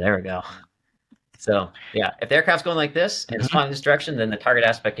 Oh yeah, there we go. So yeah, if the aircraft's going like this and it's flying in this direction, then the target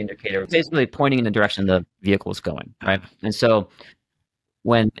aspect indicator is basically pointing in the direction the vehicle is going, right? And so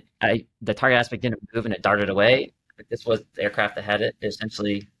when the target aspect didn't move and it darted away, this was the aircraft that had it. It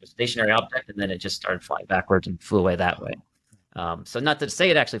essentially was a stationary object, and then it just started flying backwards and flew away that way. So not to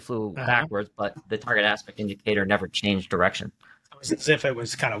say it actually flew backwards, but the target aspect indicator never changed direction. It was as if it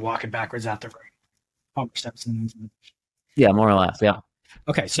was kind of walking backwards after pump steps. Yeah, more or less. Yeah.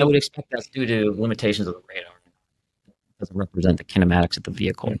 Okay, so I would expect that's due to limitations of the radar. It doesn't represent the kinematics of the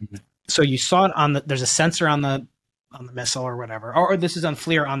vehicle. So you saw it there's a sensor on the missile or whatever, or this is on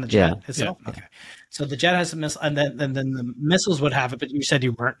FLIR on the jet itself. Yeah. Okay, so the jet has a missile, and then the missiles would have it. But you said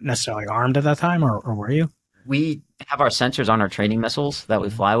you weren't necessarily armed at that time, or were you? We have our sensors on our training missiles that we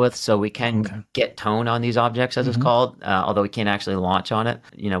fly with, so we can get tone on these objects, as it's called. Although we can't actually launch on it,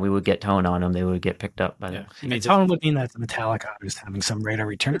 we would get tone on them. They would get picked up by them. And tone would mean that it's a metallic object having some radar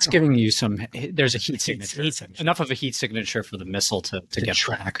return. It's giving you there's a heat signature. Enough of a heat signature for the missile to get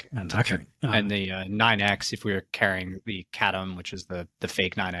track. And the 9X, if we were carrying the CATM, which is the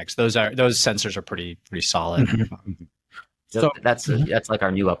fake 9X, those sensors are pretty solid. So that's like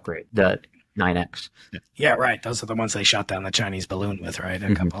our new upgrade, the 9X. Yeah, right. Those are the ones they shot down the Chinese balloon with, right?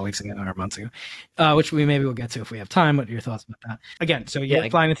 A couple of weeks ago or months ago, which we maybe will get to if we have time. What are your thoughts about that? Again, so you're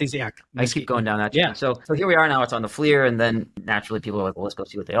flying with these. Yeah, I keep going down that. Yeah. So here we are now. It's on the FLIR, and then naturally people are like, well, let's go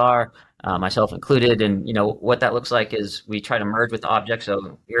see what they are, myself included. And what that looks like is we try to merge with the object.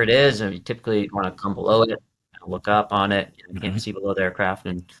 So here it is, and you typically want to come below it, look up on it. You can't see below the aircraft,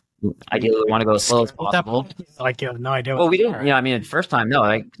 and ideally we want to go as slow as possible. Like you have no idea. Well, we didn't. The first time, no.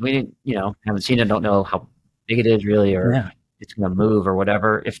 We didn't. Haven't seen it. Don't know how big it is really, or it's going to move or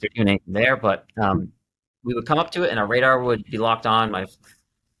whatever. If they're doing anything there, but we would come up to it, and our radar would be locked on.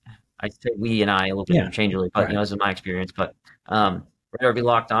 I'd say we and I a little bit interchangeably, but this is my experience. But radar would be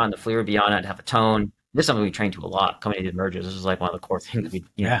locked on. The FLIR would be on it. Have a tone. This is something we train to a lot. Coming into mergers, this is like one of the core things we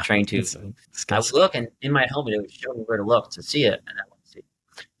train to. I would look, and in my helmet, it would show me where to look to see it, and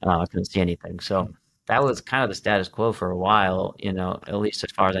I couldn't see anything. So that was kind of the status quo for a while, at least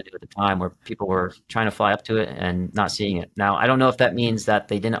as far as I knew at the time, where people were trying to fly up to it and not seeing it. Now, I don't know if that means that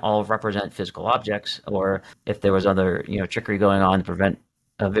they didn't all represent physical objects or if there was other, trickery going on to prevent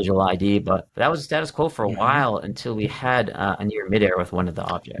a visual ID, but that was the status quo for a while until we had a near midair with one of the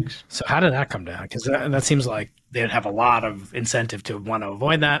objects. So how did that come down? Because that seems like they'd have a lot of incentive to want to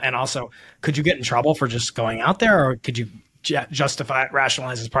avoid that. And also, could you get in trouble for just going out there, or could you justify it,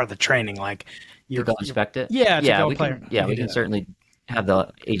 rationalize as part of the training, like you go inspect it? We can certainly have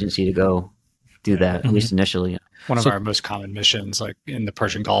the agency to go do that, at least initially. One of our most common missions, like in the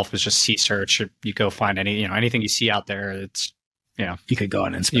Persian Gulf, is just sea search. You go find anything you see out there. It's you could go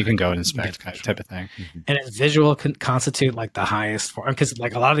and inspect. You can go and inspect type of thing. And does visual constitute like the highest form? Because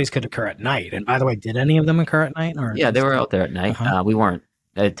like a lot of these could occur at night. And by the way, did any of them occur at night? Or they were out there at night. We weren't.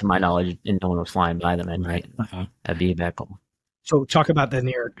 To my knowledge, no one was flying by them at night. That'd be vehicle. So talk about the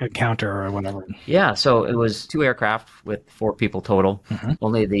near encounter or whatever. Yeah, so it was 2 aircraft with 4 people total.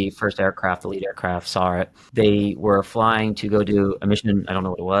 Only the first aircraft, the lead aircraft, saw it. They were flying to go do a mission, I don't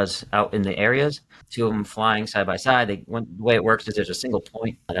know what it was, out in the areas. 2 of them flying side by side. The way it works is there's a single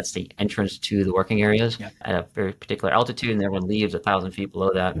point. That's the entrance to the working areas at a very particular altitude, and everyone leaves 1,000 feet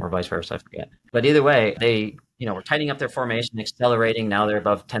below that, or vice versa, I forget. But either way, they we're tightening up their formation, accelerating. Now they're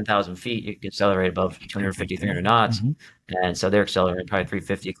above 10,000 feet. You can accelerate above 250, 300 knots. And so they're accelerating probably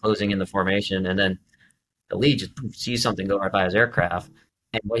 350, closing in the formation. And then the lead just sees something go right by his aircraft.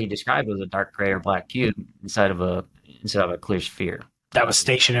 And what he described was a dark gray or black cube inside of a clear sphere. that was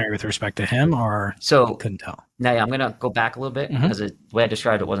stationary with respect to him, or So couldn't tell? now I'm going to go back a little bit because the way I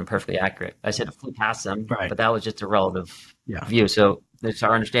described it wasn't perfectly accurate. I said it flew past them, but that was just a relative view. So it's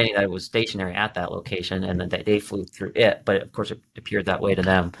our understanding that it was stationary at that location and that they flew through it, but of course it appeared that way to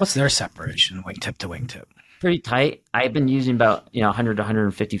them. What's their separation, wingtip to wingtip? Pretty tight. I've been using about 100 to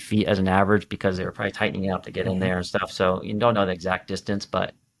 150 feet as an average because they were probably tightening it up to get in there and stuff. So you don't know the exact distance,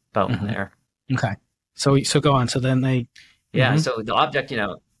 but about there. Okay. So go on. So then they. So the object,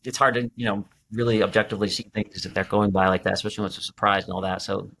 it's hard to really objectively see things if they're going by like that, especially when it's a surprise and all that.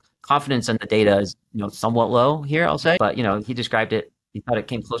 So confidence in the data is somewhat low here, I'll say. But he described it. He thought it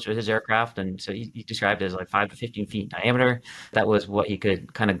came closer to his aircraft, and so he described it as like 5 to 15 feet in diameter. That was what he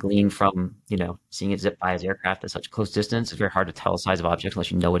could kind of glean from, seeing it zip by his aircraft at such a close distance. It's very hard to tell the size of objects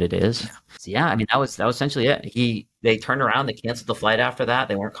unless you know what it is. So that was essentially it. They turned around, they canceled the flight after that.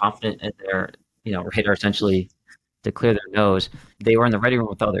 They weren't confident in their, radar essentially to clear their nose. They were in the ready room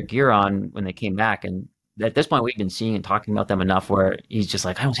with all their gear on when they came back, and at this point, we've been seeing and talking about them enough where he's just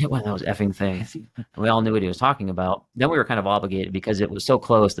like, I was hit by those effing things. And we all knew what he was talking about. Then we were kind of obligated because it was so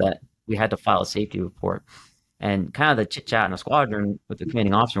close that we had to file a safety report. And kind of the chit chat in the squadron with the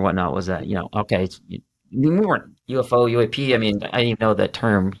commanding officer and whatnot was that, okay, we weren't UFO, UAP. I mean, I didn't even know that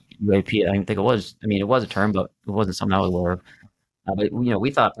term UAP. I didn't think it was. I mean, it was a term, but it wasn't something I was aware of. But,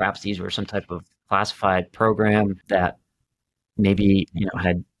 we thought perhaps these were some type of classified program that maybe,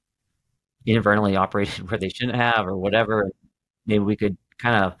 had inadvertently operated where they shouldn't have or whatever. Maybe we could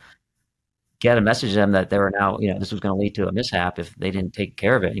kind of get a message to them that they were now, this was going to lead to a mishap if they didn't take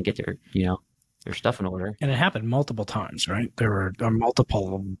care of it and get their stuff in order. And it happened multiple times, right? There were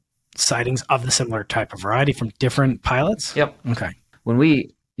multiple sightings of the similar type of variety from different pilots? Yep. Okay. When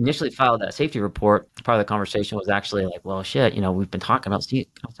we initially filed that safety report, part of the conversation was actually like, well, shit, we've been talking about Steve.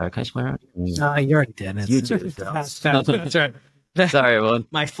 I'm sorry, can I swear? You already did. That's right. Sorry, everyone.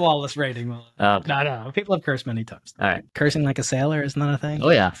 My flawless rating. No. People have cursed many times. All right. Cursing like a sailor is not a thing. Oh,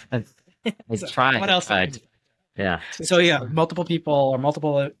 yeah. I tried. What else? Yeah. So, multiple people or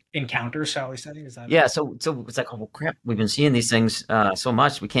multiple encounters, shall we say? Is that So it's like, oh, well, crap. We've been seeing these things so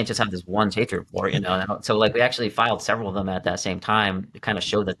much. We can't just have this one safety report, So, we actually filed several of them at that same time to kind of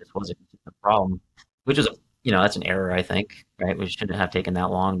show that this was a problem, which was that's an error, I think, right? We shouldn't have taken that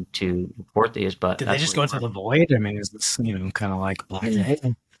long to report these, but did they just go into the void? I mean, is this, kind of like black?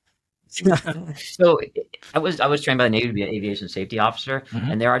 So I was trained by the Navy to be an aviation safety officer,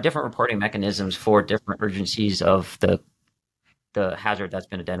 and there are different reporting mechanisms for different urgencies of the hazard that's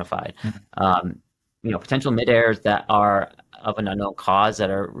been identified. Potential mid-airs that are of an unknown cause that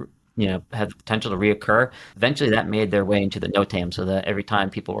are have the potential to reoccur. Eventually, that made their way into the NOTAM, so that every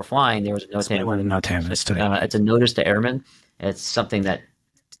time people were flying, there was a NOTAM. What a NOTAM is today. It's a notice to airmen. It's something that.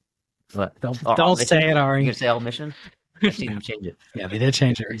 Don't say it, Ari. You can say all mission. I've seen him change it. Yeah, they did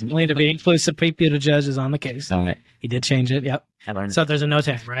change it recently to be inclusive. People to judges on the case. All right. He did change it. Yep. I learned. So there's a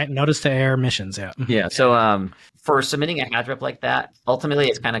NOTAM, right? Notice to air missions. Yeah. Yeah. So for submitting a HAZREP like that, ultimately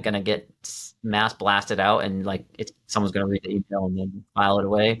it's kind of going to get mass blasted out, and someone's going to read the email and then file it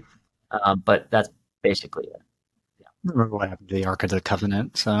away. But that's basically it. Yeah. Remember what happened to the Ark of the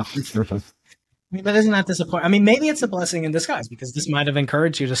Covenant? So. But isn't that disappointing? I mean, maybe it's a blessing in disguise because this might have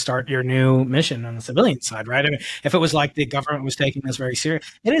encouraged you to start your new mission on the civilian side, right? I mean, if it was like the government was taking this very serious,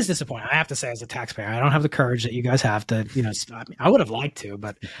 it is disappointing. I have to say, as a taxpayer, I don't have the courage that you guys have to, stop me. I would have liked to,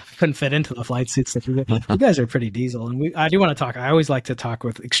 but I couldn't fit into the flight suits that you guys are pretty diesel. And I do want to talk. I always like to talk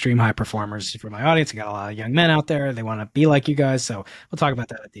with extreme high performers for my audience. I got a lot of young men out there. They want to be like you guys. So we'll talk about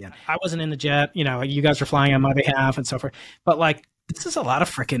that at the end. I wasn't in the jet. You guys were flying on my behalf and so forth. But this is a lot of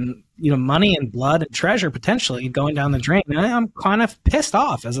freaking, money and blood and treasure potentially going down the drain. And I'm kind of pissed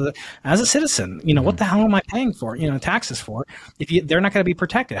off as a citizen. What the hell am I paying for? Taxes for if they're not going to be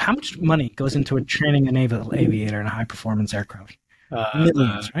protected. How much money goes into training a naval aviator in a high performance aircraft?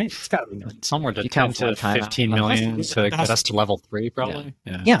 Millions, right? It's got to be millions. Somewhere to 10 to 15 million to get us to level 3, probably.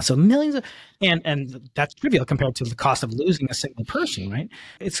 Yeah. So millions and that's trivial compared to the cost of losing a single person, right?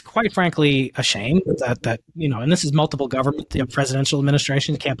 It's quite frankly a shame that and this is multiple government, presidential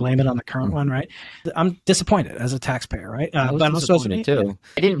administrations, can't blame it on the current one, right? I'm disappointed as a taxpayer, right? But I'm disappointed too.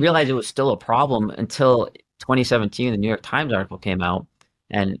 I didn't realize it was still a problem until 2017. The New York Times article came out,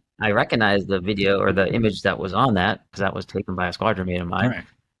 and I recognized the video or the image that was on that because that was taken by a squadron mate of mine. Right.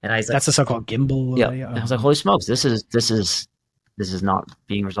 And I was like, that's the so-called gimbal. Yeah. I was like, holy smokes, this is not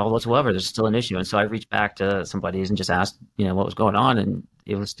being resolved whatsoever. There's still an issue. And so I reached back to some buddies and just asked, what was going on, and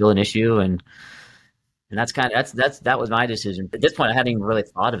it was still an issue. And that was my decision. At this point, I hadn't even really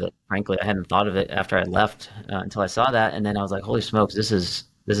thought of it. Frankly, I hadn't thought of it after I left until I saw that, and then I was like, holy smokes, this is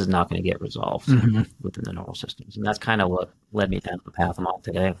this is not going to get resolved within the normal systems. And that's kind of what led me down the path I'm on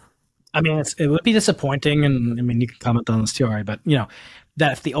today. I mean, it would be disappointing, and I mean, you can comment on this too, Ari, but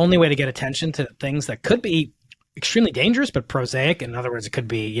that if the only way to get attention to things that could be extremely dangerous but prosaic, in other words, it could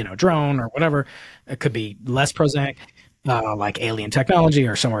be drone or whatever, it could be less prosaic, like alien technology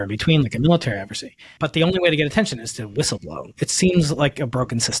or somewhere in between, like a military embassy. But the only way to get attention is to whistleblow. It seems like a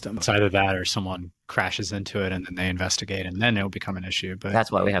broken system. It's either that or someone crashes into it and then they investigate, and then it'll become an issue. But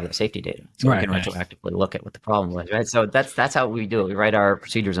that's why we have the safety data, so we can retroactively look at what the problem was, right? So that's how we do it. We write our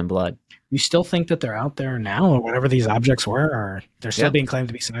procedures in blood. You still think that they're out there now, or whatever these objects were, or they're still being claimed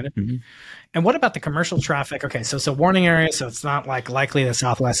to be sighted? Mm-hmm. And what about the commercial traffic? Okay, so warning area, so it's not like likely the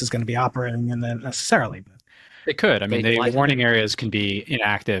Southwest is going to be operating in that necessarily. But it could. I mean, the warning areas can be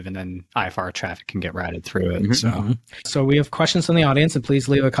inactive, and then IFR traffic can get routed through it. So we have questions from the audience, and please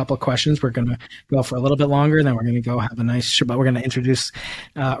leave a couple of questions. We're going to go for a little bit longer, then we're going to go have a nice Shabbat. We're going to introduce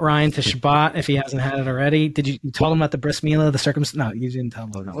Ryan to Shabbat if he hasn't had it already. Did you told him about the bris milah, the circumstance? No, you didn't tell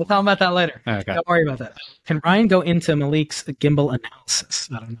him. No. We'll tell him about that later. Okay. Don't worry about that. Can Ryan go into Malik's gimbal analysis?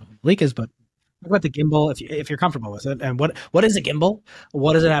 I don't know who Malik is, but talk about the gimbal if you're comfortable with it. And what is a gimbal?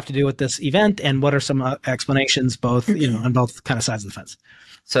 What does it have to do with this event? And what are some explanations, both on both kind of sides of the fence?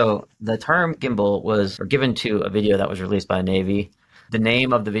 So the term gimbal was given to a video that was released by Navy. The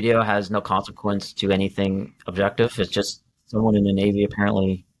name of the video has no consequence to anything objective. It's just someone in the Navy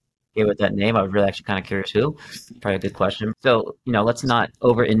apparently gave it that name. I was really actually kind of curious who. Probably a good question. So, let's not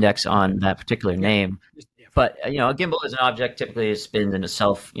over-index on that particular name. But, a gimbal is an object typically it spins and it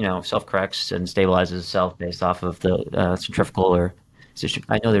self-corrects and stabilizes itself based off of the centrifugal or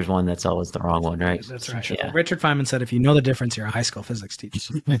I know there's one that's always the wrong one, right? That's right. Yeah. Richard Feynman said, if you know the difference, you're a high school physics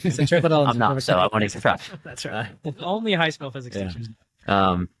teacher. I'm not, so I want to try. That's right. Only high school physics teachers.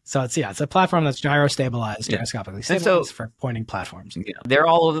 So it's a platform that's gyroscopically stabilized for pointing platforms. Yeah. They're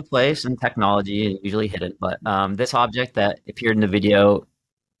all over the place in technology and usually hidden. But this object that appeared in the video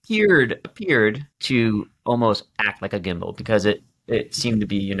appeared to almost act like a gimbal because it seemed to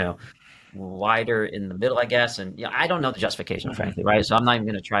be, wider in the middle, I guess. And I don't know the justification, frankly, right? So I'm not even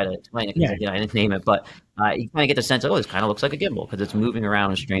going to try to explain it because I didn't name it. But you kind of get the sense of, this kind of looks like a gimbal because it's moving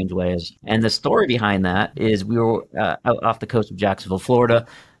around in strange ways. And the story behind that is we were out off the coast of Jacksonville, Florida.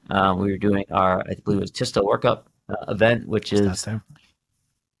 We were doing our, I believe it was TISTA workup event, which is...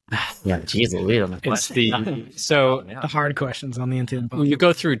 geez, it's the hard questions on the intent. You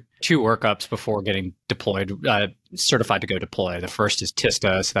go through 2 workups before getting deployed, certified to go deploy. The first is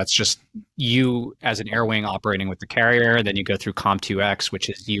TISTA, so that's just you as an air wing operating with the carrier. Then you go through COM2X, which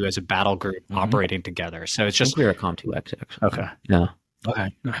is you as a battle group operating together. So it's just we're a COM2X. Actually. Okay. Yeah. Okay.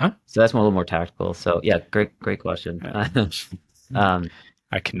 So that's a little more tactical. So great question.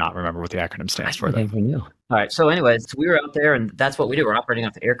 I cannot remember what the acronym stands for. All right. So anyways, we were out there and that's what we do. We're operating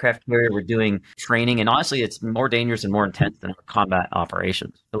off the aircraft carrier. We're doing training. And honestly, it's more dangerous and more intense than our combat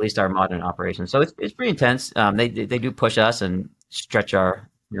operations, at least our modern operations. So it's pretty intense. They do push us and stretch our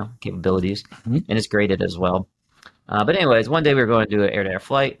capabilities. And it's graded as well. But anyways, one day we were going to do an air-to-air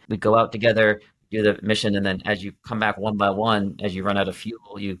flight. We go out together, do the mission. And then as you come back one by one, as you run out of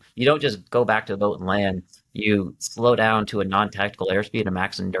fuel, you don't just go back to the boat and land. You slow down to a non-tactical airspeed, a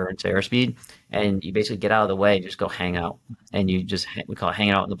max endurance airspeed, and you basically get out of the way and just go hang out. And we call it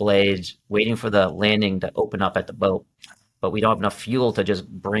hanging out in the blades, waiting for the landing to open up at the boat. But we don't have enough fuel to just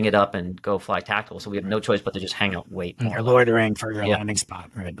bring it up and go fly tactical. So we have no choice but to just hang out and wait. And you're loitering for your landing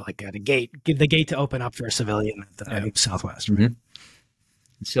spot, right? Like at a gate, give the gate to open up for a civilian at the Southwest. Mm-hmm.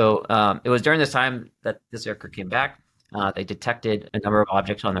 So it was during this time that this aircraft came back. They detected a number of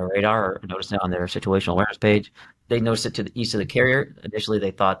objects on their radar or noticed it on their situational awareness page. They noticed it to the east of the carrier. Initially,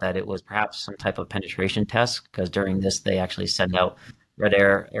 they thought that it was perhaps some type of penetration test because during this, they actually send out red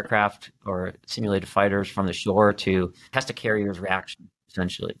aircraft or simulated fighters from the shore to test a carrier's reaction,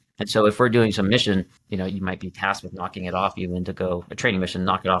 essentially. And so if we're doing some mission, you might be tasked with knocking it off even to go a training mission,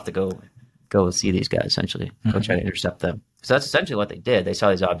 knock it off to go see these guys, essentially, go try to intercept them. So that's essentially what they did. They saw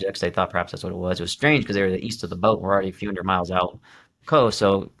these objects. They thought perhaps that's what it was. It was strange because they were the east of the boat. We're already a few hundred miles out coast.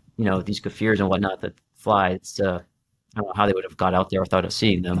 So, these Kafirs and whatnot that fly, it's, I don't know how they would have got out there without us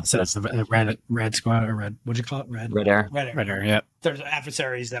seeing them. So that's the red squad or red, what'd you call it? Red air. Red air, yeah. There's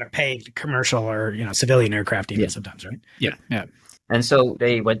adversaries that are paid commercial or, civilian aircraft even sometimes, right? Yeah, yeah. And so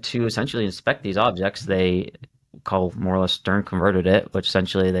they went to essentially inspect these objects. They more or less stern converted it, which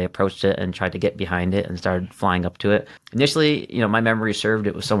essentially they approached it and tried to get behind it and started flying up to it. Initially, my memory served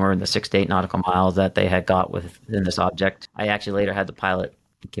it was somewhere in the 6 to 8 nautical miles that they had got within this object. I actually later had the pilot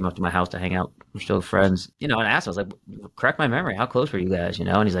came up to my house to hang out. We're still friends, and I asked him, I was like, correct my memory, how close were you guys, And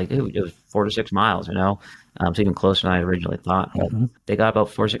he's like, dude, it was 4 to 6 miles, so even closer than I originally thought. But they got about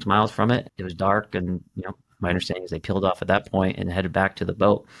 4 or 6 miles from it. It was dark, and my understanding is they peeled off at that point and headed back to the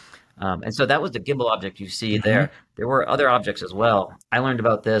boat. And so that was the gimbal object you see there. There were other objects as well. I learned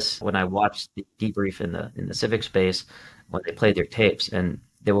about this when I watched the debrief in the civic space when they played their tapes, and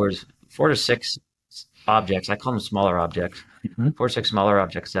there was 4 to 6 objects. I call them smaller objects. 4 or 6 smaller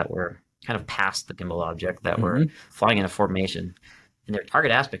objects that were kind of past the gimbal object that were flying in a formation, and their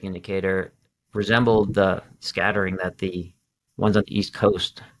target aspect indicator resembled the scattering that the ones on the East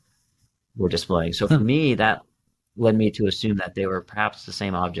Coast were displaying. So for me, that led me to assume that they were perhaps the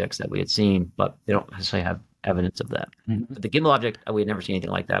same objects that we had seen, but they don't necessarily have evidence of that. But the gimbal object, we had never seen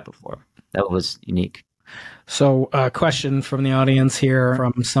anything like that before. That was unique. So a question from the audience here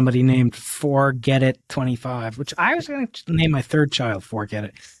from somebody named Forget It 25, which I was going to name my third child Forget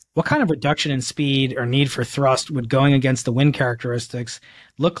It. What kind of reduction in speed or need for thrust would going against the wind characteristics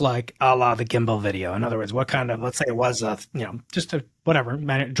look like a la the gimbal video? In other words, what kind of, let's say it was a, just a whatever,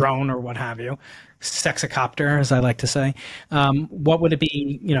 drone or what have you, sexicopter, as I like to say. What would it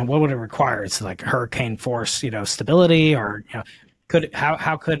be, what would it require? It's like hurricane force, stability, or,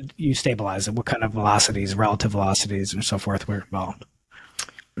 how could you stabilize it? What kind of velocities, relative velocities and so forth were involved?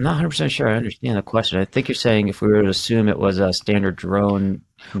 I'm not 100% sure I understand the question. I think you're saying if we were to assume it was a standard drone.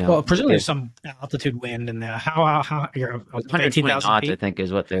 Well, presumably there's some altitude wind in there. How you're 120 knots, I think,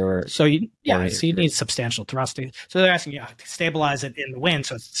 is what they were. So you need substantial thrusting. So they're asking you to stabilize it in the wind,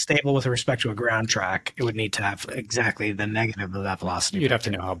 so it's stable with respect to a ground track. It would need to have exactly the negative of that velocity. You'd have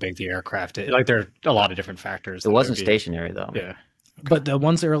to know how big the aircraft is. Like there are a lot of different factors. It wasn't stationary though. Yeah. But the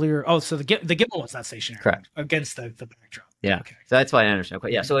ones earlier, so the gimbal was not stationary. Correct. Against the backdrop. Yeah. Okay. So that's why I understand.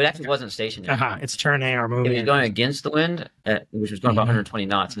 Yeah. So it actually wasn't stationary. It's turning or moving. It was going against the wind, which was going about 120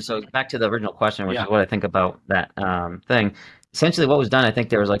 knots. And so back to the original question, which is what I think about that thing. Essentially, what was done, I think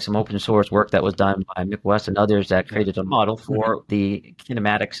there was like some open source work that was done by Mick West and others that created a model for the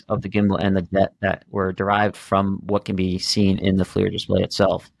kinematics of the gimbal and the jet that were derived from what can be seen in the FLIR display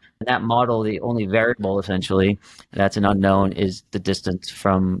itself. In that model, the only variable essentially that's an unknown is the distance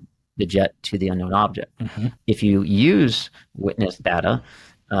from the jet to the unknown object. If you use witness data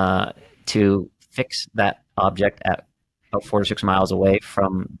to fix that object at about 4 to 6 miles away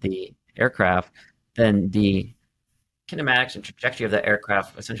from the aircraft, then the kinematics and trajectory of the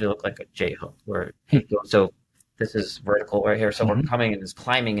aircraft essentially look like a J hook. So this is vertical right here. So we're coming and is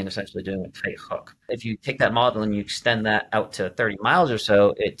climbing and essentially doing a J hook. If you take that model and you extend that out to 30 miles or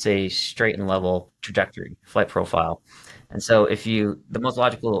so, it's a straight and level trajectory, flight profile. And so the most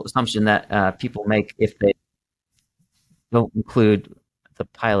logical assumption that people make if they don't include the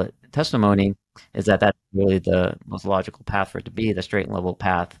pilot testimony is that that's really the most logical path for it to be, the straight and level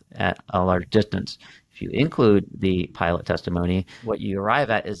path at a large distance. If you include the pilot testimony, what you arrive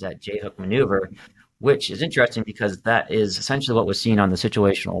at is that J-hook maneuver, which is interesting because that is essentially what was seen on the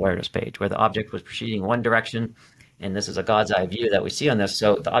situational awareness page, where the object was proceeding one direction, and this is a God's eye view that we see on this.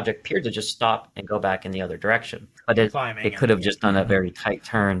 So the object appeared to just stop and go back in the other direction. But it could have just done a very tight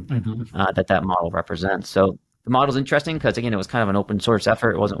turn that model represents. So the model's interesting because, again, it was kind of an open source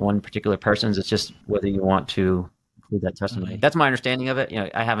effort. It wasn't one particular person's. It's just whether you want to include that testimony. That's my understanding of it.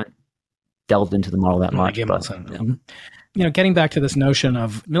 I haven't delved into the model that much. But, getting back to this notion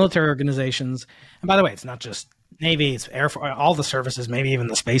of military organizations, and by the way, it's not just Navy, it's Air Force, all the services, maybe even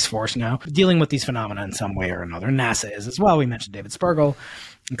the Space Force now, dealing with these phenomena in some way or another. NASA is as well. We mentioned David Spergel,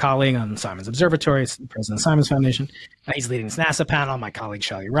 a colleague on Simons Observatory, president of the Simons Foundation. He's leading this NASA panel. My colleague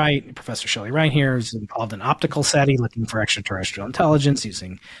Shelley Wright, Professor Shelley Wright here, is involved in optical SETI, looking for extraterrestrial intelligence,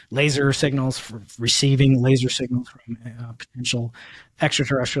 using laser signals for receiving laser signals from potential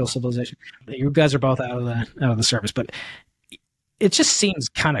extraterrestrial civilization. You guys are both out of the service, but it just seems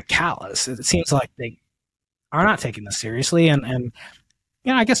kind of callous. It seems like they are not taking this seriously. And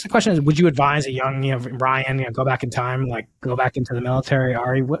I guess the question is, would you advise a young, Ryan, go back in time, go back into the military?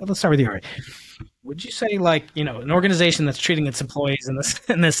 Ari, let's start with you, Ari. Would you say, an organization that's treating its employees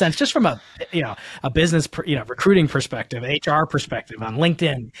in this sense, just from a business, recruiting perspective, HR perspective on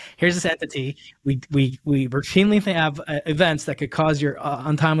LinkedIn, here's this entity. We routinely have events that could cause your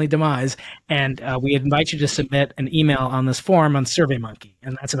untimely demise, and we invite you to submit an email on this form on SurveyMonkey,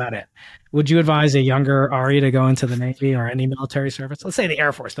 and that's about it. Would you advise a younger Ari to go into the Navy or any military service? Let's say the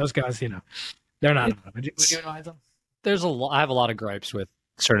Air Force. Those guys, they're not. Would you advise them? I have a lot of gripes with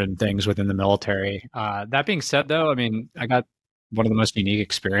certain things within the military. That being said, though, I got one of the most unique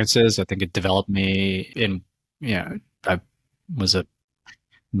experiences. I think it developed me in, I was a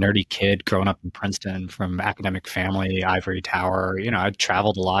nerdy kid growing up in Princeton from academic family, ivory tower. I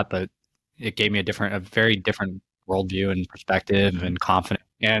traveled a lot, but it gave me a very different worldview and perspective and confidence.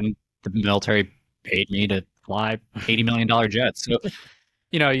 And the military paid me to fly $80 million jets. So,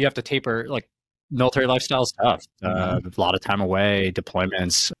 you have to taper, like, military lifestyle is tough. A lot of time away,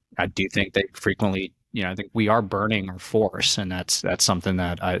 deployments. I do think they frequently, I think we are burning our force, and that's something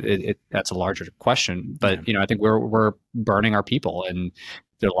that that's a larger question. But I think we're burning our people, and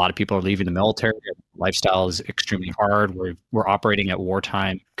there are a lot of people are leaving the military. Lifestyle is extremely hard. We're operating at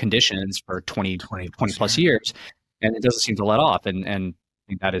wartime conditions for 20 plus years, and it doesn't seem to let off. And I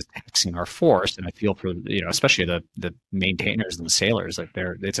think that is taxing our force. And I feel for especially the maintainers and the sailors, like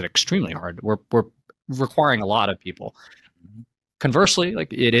it's an extremely hard. We're requiring a lot of people. Conversely,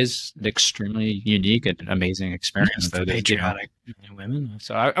 like, it is an extremely unique and amazing experience. That patriotic women.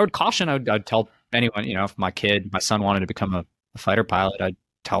 So I would caution. I'd tell anyone, if my son wanted to become a fighter pilot, I'd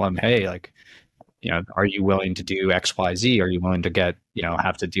tell him, hey, like, are you willing to do X, Y, Z? Are you willing to get,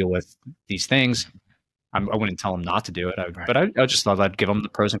 have to deal with these things? I wouldn't tell him not to do it, but I just thought I'd give him the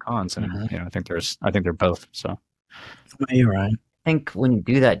pros and cons, and I think they're both. So, you're right. I think when you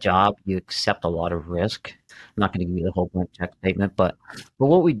do that job, you accept a lot of risk. I'm not going to give you the whole blank check statement, but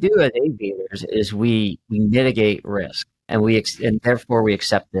what we do as aviators is we mitigate risk, and therefore we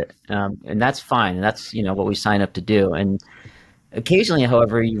accept it, and that's fine. And that's what we sign up to do. And occasionally,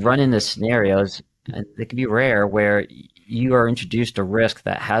 however, you run into scenarios, and they can be rare, where you are introduced to risk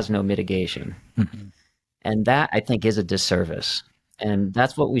that has no mitigation, and that, I think, is a disservice. And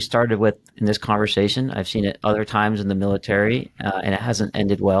that's what we started with in this conversation. I've seen it other times in the military, and it hasn't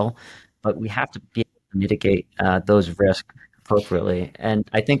ended well. But we have to be able to mitigate those risks appropriately. And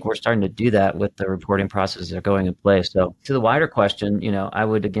I think we're starting to do that with the reporting processes that are going in place. So to the wider question, I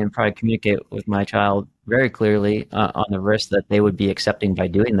would, again, probably communicate with my child very clearly on the risk that they would be accepting by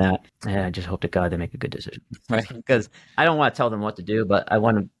doing that. And I just hope to God they make a good decision, right? Because I don't want to tell them what to do, but I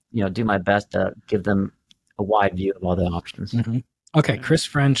want to, do my best to give them a wide view of all the options. Okay, Chris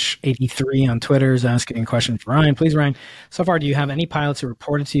French 83 on Twitter is asking a question for Ryan. Please, Ryan, so far, do you have any pilots who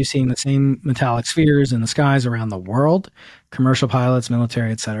reported to you seeing the same metallic spheres in the skies around the world? Commercial pilots,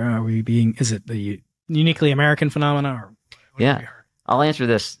 military, etc. Is it the uniquely American phenomena? Or yeah, I'll answer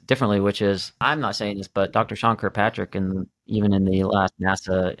this differently, which is, I'm not saying this, but Dr. Sean Kirkpatrick, even in the last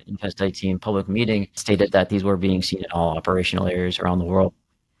NASA Defense Study Team public meeting, stated that these were being seen in all operational areas around the world.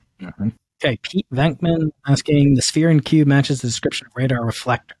 Okay, Pete Venkman asking, the sphere and cube matches the description of radar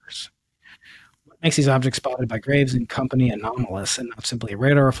reflectors. What makes these objects spotted by Graves and company anomalous and not simply a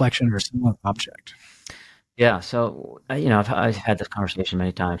radar reflection or a similar object? Yeah, so I've had this conversation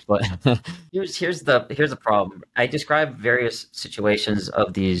many times, but here's the problem. I describe various situations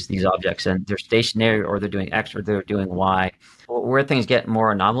of these objects, and they're stationary, or they're doing X, or they're doing Y. Where things get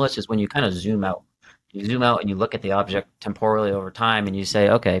more anomalous is when you kind of zoom out. You zoom out and you look at the object temporally over time, and you say,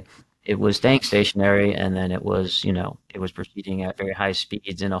 okay, it was staying stationary, and then it was proceeding at very high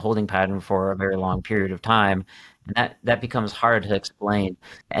speeds in a holding pattern for a very long period of time. And that becomes hard to explain.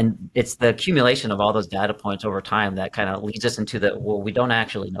 And it's the accumulation of all those data points over time that kind of leads us into we don't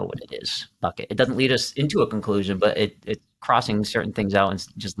actually know what it is bucket. It doesn't lead us into a conclusion, but it's crossing certain things out and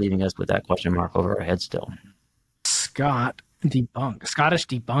just leaving us with that question mark over our head still. Scottish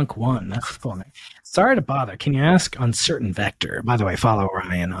Debunk 1. That's the full name. Sorry to bother. Can you ask Uncertain Vector? By the way, follow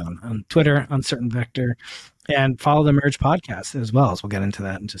Ryan on Twitter, Uncertain Vector, and follow the Merge podcast as well, as we'll get into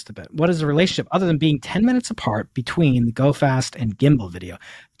that in just a bit. What is the relationship, other than being 10 minutes apart, between the Go Fast and Gimbal video?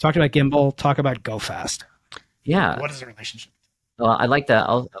 Talked about Gimbal, talk about Go Fast. Yeah. What is the relationship? Well, I'd like to,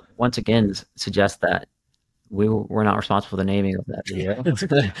 I'll once again suggest that we're not responsible for the naming of that video.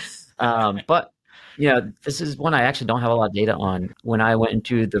 But this is one I actually don't have a lot of data on. When I went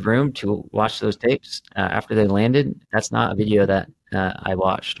into the room to watch those tapes after they landed, that's not a video that I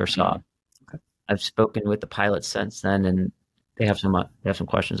watched or saw. Okay. I've spoken with the pilots since then, and they have some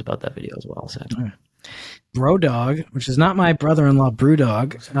questions about that video as well. So. Brodog, which is not my brother-in-law,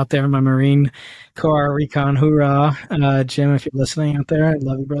 Brewdog, out there in my Marine Corps Recon Hoorah. Jim, if you're listening out there, I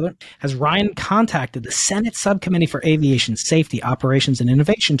love you, brother. Has Ryan contacted the Senate Subcommittee for Aviation Safety, Operations, and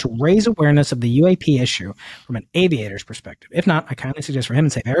Innovation to raise awareness of the UAP issue from an aviator's perspective? If not, I kindly suggest for him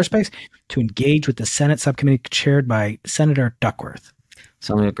and Safe Aerospace to engage with the Senate Subcommittee chaired by Senator Duckworth.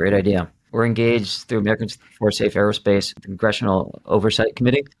 Sounds like a great idea. We're engaged through Americans for Safe Aerospace, the Congressional Oversight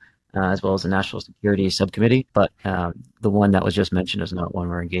Committee, as well as the National Security Subcommittee, but the one that was just mentioned is not one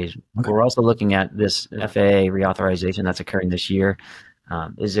we're engaged in. Okay. We're also looking at this FAA reauthorization that's occurring this year.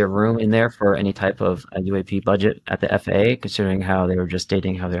 Is there room in there for any type of UAP budget at the FAA, considering how they were just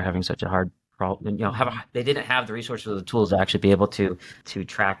stating how they're having such a hard problem, they didn't have the resources or the tools to actually be able to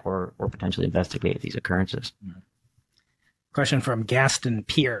track or potentially investigate these occurrences. Question from Gaston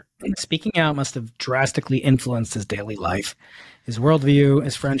Peer. Speaking out must have drastically influenced his daily life, his worldview,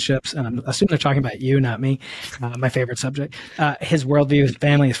 his friendships, and I assume they're talking about you, not me, my favorite subject. His worldview,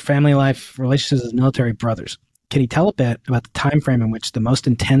 his family life, relationships with his military brothers. Can you tell a bit about the time frame in which the most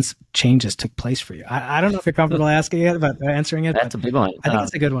intense changes took place for you? I don't know if you're comfortable asking it, but answering it. That's a big one. I think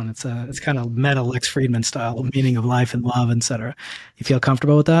it's a good one. It's kind of meta Lex Friedman style, meaning of life and love, etc. You feel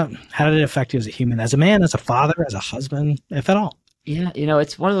comfortable with that? How did it affect you as a human, as a man, as a father, as a husband, if at all? Yeah,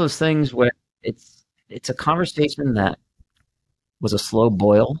 it's one of those things where it's a conversation that was a slow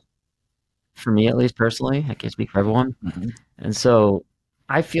boil for me, at least personally. I can't speak for everyone. Mm-hmm. And so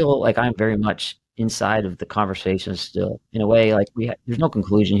I feel like I'm very much inside of the conversation still, in a way. Like there's no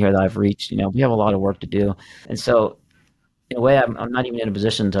conclusion here that I've reached. We have a lot of work to do, and so in a way, I'm not even in a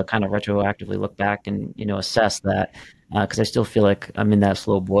position to kind of retroactively look back and assess that, because I still feel like I'm in that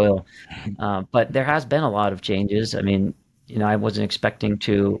slow boil. But there has been a lot of changes. I mean, I wasn't expecting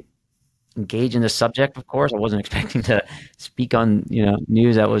to engage in this subject. Of course, I wasn't expecting to speak on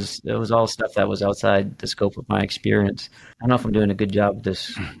news. That was all stuff that was outside the scope of my experience. I don't know if I'm doing a good job with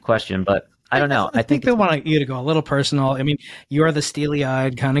this question, but I don't know. I think they want you to go a little personal. I mean, you're the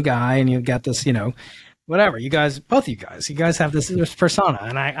steely-eyed kind of guy, and you've got this, whatever. You guys, both of you guys have this persona,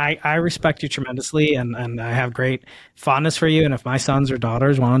 and I respect you tremendously, and I have great fondness for you. And if my sons or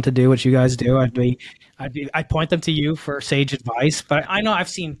daughters wanted to do what you guys do, I'd point them to you for sage advice. But I know I've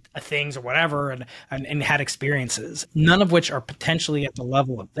seen things or whatever, and had experiences, none of which are potentially at the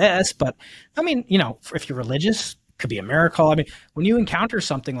level of this. But I mean, if you're religious, it could be a miracle. I mean, when you encounter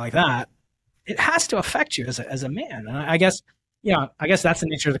something like that, it has to affect you as a man. And I guess that's the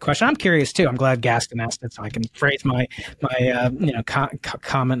nature of the question. I'm curious too. I'm glad Gaston asked it, so I can phrase my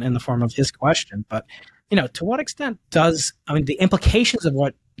comment in the form of his question. But to what extent the implications of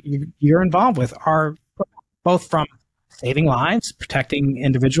what you're involved with are both from saving lives, protecting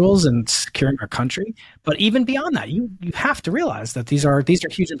individuals, and securing our country, but even beyond that, you have to realize that these are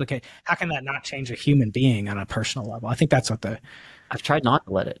huge implications. How can that not change a human being on a personal level? I think that's what I've tried not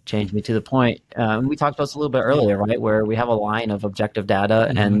to let it change me, to the point. We talked about this a little bit earlier, right? Where we have a line of objective data,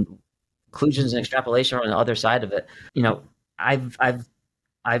 mm-hmm. and conclusions and extrapolation are on the other side of it.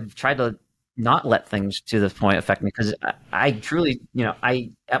 I've tried to not let things to this point affect me, because I truly,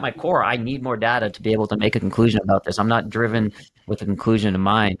 at my core, I need more data to be able to make a conclusion about this. I'm not driven with a conclusion in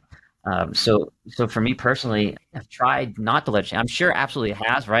mind. So for me personally, I've tried not to let it change. I'm sure absolutely it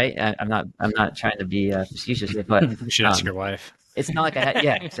has, right? I'm not trying to be facetious, but you should ask your wife. It's not like I had,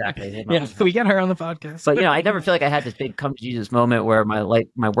 yeah, exactly. Yeah, we get her on the podcast. But I never feel like I had this big come to Jesus moment where my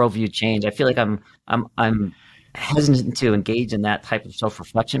worldview changed. I feel like I'm hesitant to engage in that type of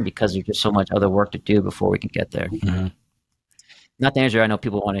self-reflection, because there's just so much other work to do before we can get there. Mm-hmm. Not the answer I know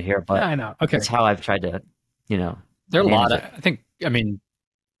people want to hear, but I know. Okay, that's how I've tried to, There are a lot of,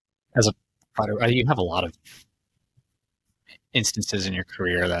 as a fighter, you have a lot of instances in your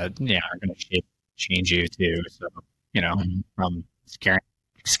career that are going to change you too. So mm-hmm. from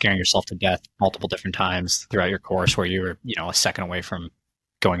scaring yourself to death multiple different times throughout your course, where you were a second away from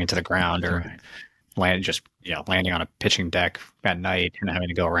going into the ground, or landing on a pitching deck at night and having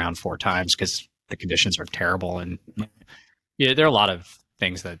to go around 4 times because the conditions are terrible. And there are a lot of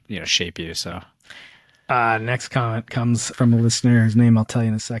things that shape you. So next comment comes from a listener whose name I'll tell you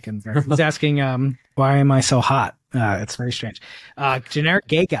in a second. He's asking, why am I so hot? It's very strange. Generic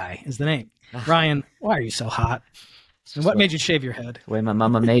gay guy is the name. Ryan, why are you so hot? And what made you shave your head? The way my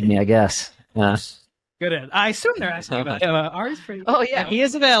mama made me, I guess. Good. I assume they're asking about Ari's free. Oh yeah, he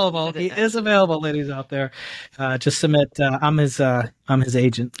is available. He is available, ladies out there. Just submit. I'm his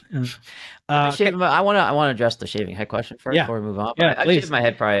agent. I want to address the shaving head question first before we move on. Yeah, I shave my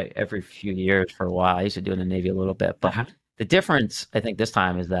head probably every few years for a while. I used to do it in the Navy a little bit, but the difference I think this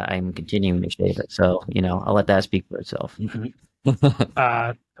time is that I'm continuing to shave it. So I'll let that speak for itself.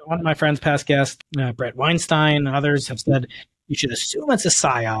 Mm-hmm. One of my friends, past guest, Brett Weinstein, and others have said you should assume it's a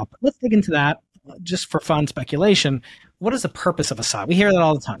psyop. Let's dig into that just for fun speculation. What is the purpose of a psyop? We hear that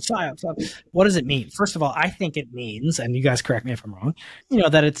all the time. Psyop. What does it mean? First of all, I think it means, and you guys correct me if I'm wrong,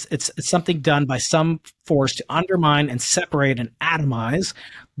 that it's something done by some force to undermine and separate and atomize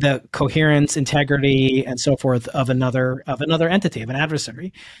the coherence, integrity, and so forth of another entity, of an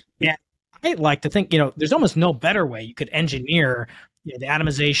adversary. Yeah. I like to think, there's almost no better way you could engineer the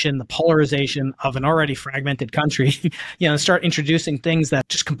atomization, the polarization of an already fragmented country, start introducing things that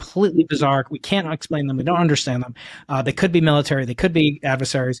just completely bizarre. We can't explain them. We don't understand them. They could be military. They could be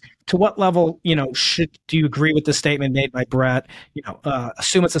adversaries. To what level, do you agree with the statement made by Brett?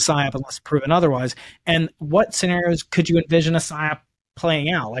 Assume it's a PSYOP unless proven otherwise. And what scenarios could you envision a PSYOP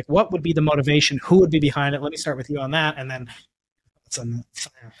playing out? Like, what would be the motivation? Who would be behind it? Let me start with you on that, and then it's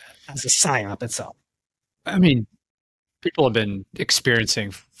as a PSYOP itself. I mean, people have been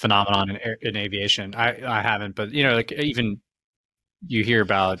experiencing phenomenon in aviation. I haven't, but even you hear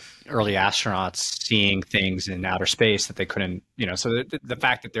about early astronauts seeing things in outer space that they couldn't. So the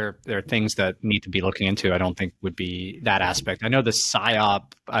fact that there are things that need to be looking into, I don't think would be that aspect. I know the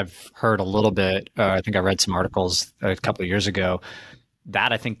PSYOP, I've heard a little bit. I think I read some articles a couple of years ago.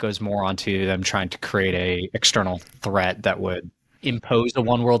 That I think goes more onto them trying to create a external threat that would impose a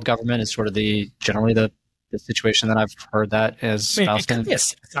one world government. Is sort of generally the situation that I've heard that as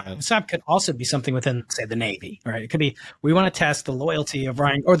PSYOP could also be something within, say, the Navy, right? It could be, we want to test the loyalty of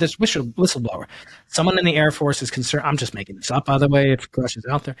Ryan, or this whistleblower. Someone in the Air Force is concerned. I'm just making this up, by the way, if questions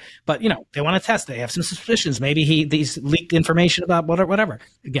out there. But, they want to test. They have some suspicions. Maybe these leaked information about whatever.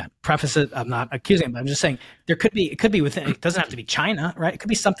 Again, preface it. I'm not accusing him. I'm just saying it could be within, it doesn't have to be China, right? It could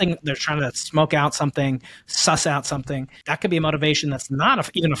be something they're trying to smoke out something, suss out something. That could be a motivation that's not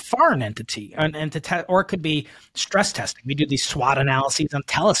even a foreign entity, or it could be stress testing. We do these SWOT analyses on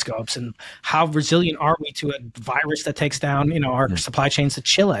telescopes, and how resilient are we to a virus that takes down, our supply chains to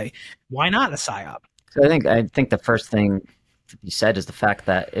Chile? Why not a PSYOP? So I think the first thing to be said is the fact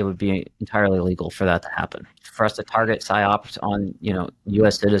that it would be entirely illegal for that to happen. For us to target PSYOPs on,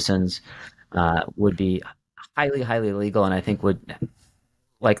 U.S. citizens would be highly, highly illegal, and I think would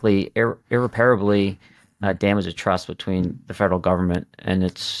likely irreparably damage the trust between the federal government and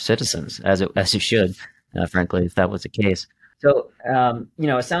its citizens, as it should. Frankly, if that was the case. So,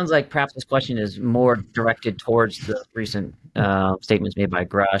 it sounds like perhaps this question is more directed towards the recent statements made by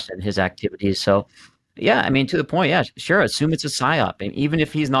Grush and his activities. So, yeah, to the point, yeah, sure, assume it's a PSYOP. And even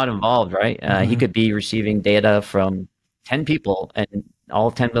if he's not involved, right, he could be receiving data from 10 people, and all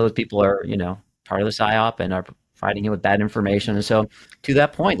 10 of those people are, part of the PSYOP and are providing him with bad information. And so, to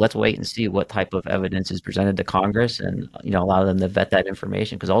that point, let's wait and see what type of evidence is presented to Congress, and, allow them to vet that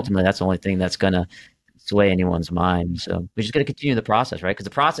information, because ultimately that's the only thing that's going to sway anyone's mind. So we just got to continue the process, right? Because the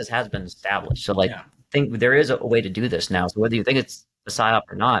process has been established. So I think there is a way to do this now. So whether you think it's a PSYOP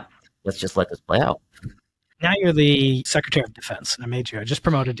or not, let's just let this play out. Now you're the Secretary of Defense. I just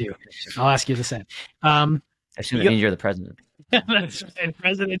promoted you. I'll ask you the same. I assume that means you're the president. That's right.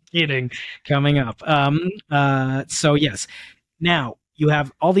 President Keating coming up. So yes, now you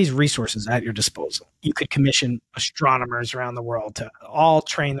have all these resources at your disposal. You could commission astronomers around the world to all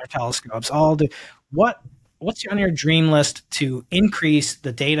train their telescopes, what's on your dream list to increase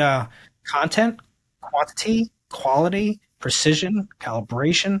the data content, quantity, quality, precision,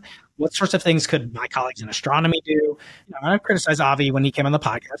 calibration? What sorts of things could my colleagues in astronomy do? I criticize Avi when he came on the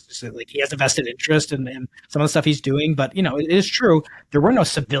podcast, just that, he has a vested interest in some of the stuff he's doing. But, it is true. There were no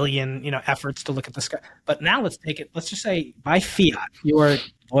civilian, efforts to look at the sky. But now let's just say by fiat, you are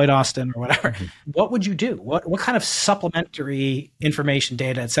Lloyd Austin or whatever. What would you do? What kind of supplementary information,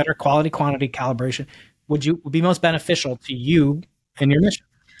 data, et cetera, quality, quantity, calibration would be most beneficial to you and your mission?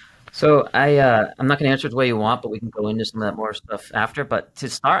 So I'm not going to answer it the way you want, but we can go into some of that more stuff after. But to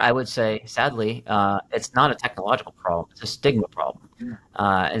start, I would say, sadly, it's not a technological problem; it's a stigma problem.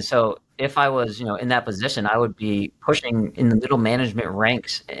 And so, if I was, in that position, I would be pushing in the middle management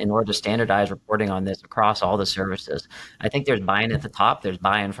ranks in order to standardize reporting on this across all the services. I think there's buy-in at the top, there's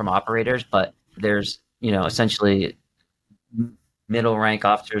buy-in from operators, but there's, essentially middle rank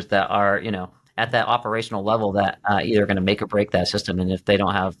officers that are, at that operational level that either going to make or break that system. And if they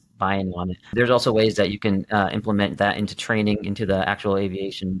don't have buy-in on it, there's also ways that you can implement that into training, into the actual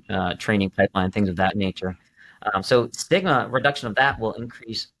aviation training pipeline, things of that nature. So stigma reduction of that will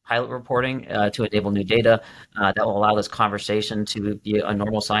increase pilot reporting to enable new data that will allow this conversation to be a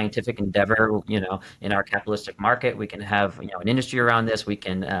normal scientific endeavor. In our capitalistic market, we can have an industry around this. We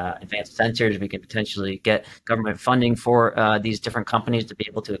can advance sensors. We can potentially get government funding for these different companies to be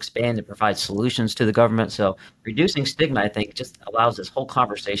able to expand and provide solutions to the government. So reducing stigma, I think, just allows this whole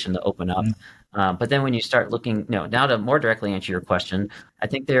conversation to open up. But then when you start looking, now to more directly answer your question, I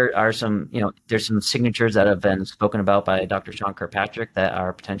think there are some, there's some signatures that have been spoken about by Dr. Sean Kirkpatrick that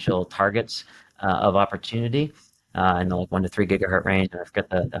are potential targets of opportunity in the 1 to 3 gigahertz range, and I forget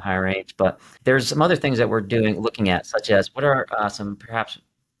the higher range. But there's some other things that we're looking at, such as what are some perhaps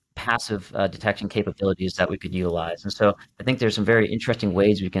passive detection capabilities that we could utilize. And so I think there's some very interesting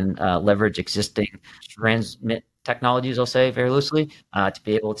ways we can leverage existing transmit technologies, I'll say very loosely, to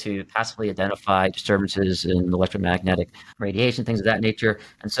be able to passively identify disturbances in electromagnetic radiation, things of that nature.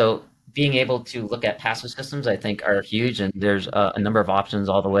 And so being able to look at passive systems, I think, are huge. And there's a number of options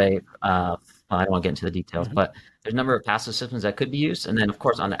all the way. I don't want to get into the details, but there's a number of passive systems that could be used. And then, of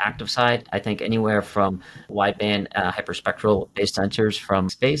course, on the active side, I think anywhere from wideband hyperspectral based sensors from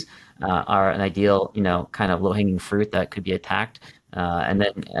space are an ideal, kind of low-hanging fruit that could be attacked. And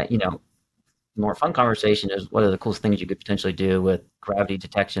then, more fun conversation is what are the coolest things you could potentially do with gravity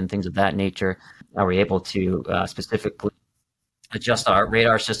detection, things of that nature. Are we able to specifically adjust our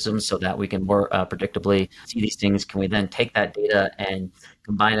radar systems so that we can more predictably see these things? Can we then take that data and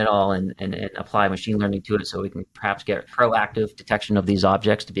combine it all and apply machine learning to it so we can perhaps get proactive detection of these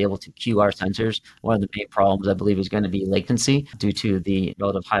objects to be able to cue our sensors? One of the main problems, I believe, is going to be latency due to the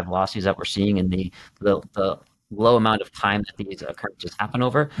relative high velocities that we're seeing and the low amount of time that these occurrences happen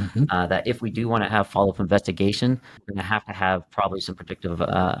over, that if we do want to have follow-up investigation, we're going to have probably some predictive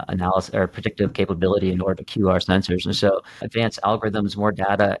analysis or predictive capability in order to cue our sensors. And so advanced algorithms, more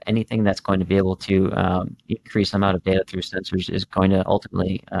data, anything that's going to be able to increase the amount of data through sensors is going to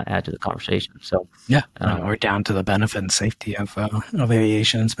ultimately add to the conversation. So we're down to the benefit and safety of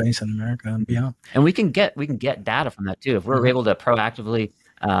aviation and space in America and beyond. And we can get data from that too. If we're able to proactively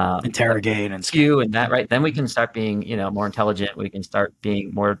interrogate and skew and that, right, then we can start being more intelligent. We can start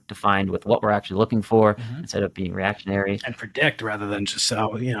being more defined with what we're actually looking for instead of being reactionary and predict rather than just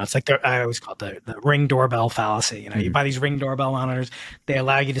it's like I always call it the ring doorbell fallacy. You buy these ring doorbell monitors, they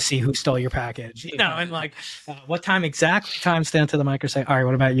allow you to see who stole your package, and like what time exactly stand to the mic or say, all right,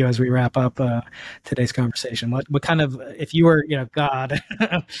 what about you as we wrap up today's conversation? What kind of, if you were God,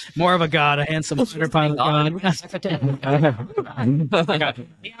 more of a God, a handsome pilot God.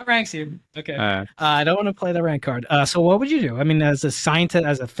 He outranks you. Okay. I don't want to play the rank card. So what would you do? I mean, as a scientist,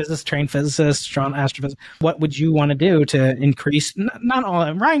 as a trained physicist, strong astrophysicist, what would you want to do to increase, not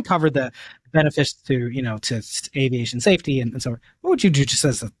all, Ryan covered the benefits to aviation safety and so on. What would you do just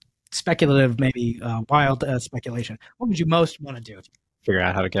as a speculative, maybe wild speculation? What would you most want to do? Figure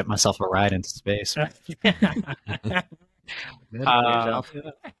out how to get myself a ride into space. No,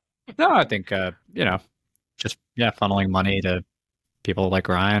 I think, just funneling money to people like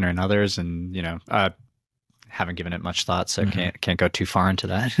Ryan and others, and haven't given it much thought, so can't go too far into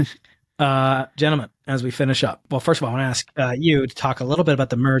that. Gentlemen, as we finish up, well, first of all, I want to ask you to talk a little bit about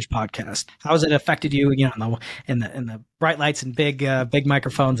the Merge podcast. How has it affected you? In the bright lights and big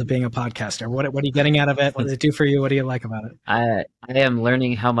microphones of being a podcaster. What are you getting out of it? What does it do for you? What do you like about it? I am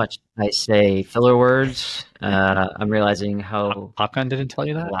learning how much I say filler words. I'm realizing how Popcorn didn't tell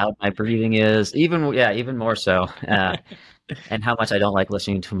you that loud my breathing is. Even more so. And how much I don't like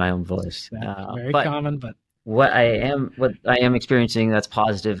listening to my own voice. Very common, but what I am experiencing that's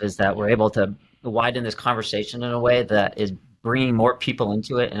positive is that we're able to widen this conversation in a way that is bringing more people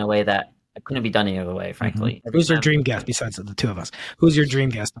into it in a way that it couldn't be done any other way, frankly. Who's your dream guest besides the two of us? Who's your dream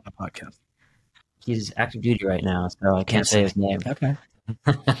guest on the podcast? He's active duty right now, so I can't say his name. Okay.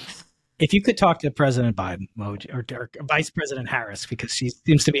 If you could talk to President Biden, or Vice President Harris, because she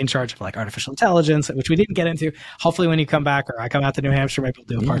seems to be in charge of artificial intelligence, which we didn't get into. Hopefully when you come back, or I come out to New Hampshire, maybe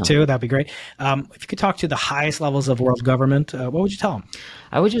we'll do a part two. That'd be great. If you could talk to the highest levels of world government, what would you tell them?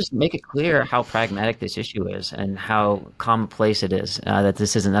 I would just make it clear how pragmatic this issue is and how commonplace it is, that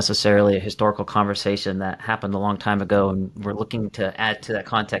this isn't necessarily a historical conversation that happened a long time ago and we're looking to add to that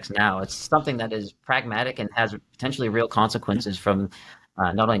context now. It's something that is pragmatic and has potentially real consequences from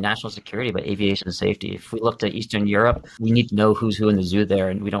not only national security, but aviation safety. If we look to Eastern Europe, we need to know who's who in the zoo there,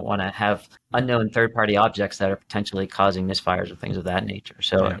 and we don't want to have unknown third-party objects that are potentially causing misfires or things of that nature.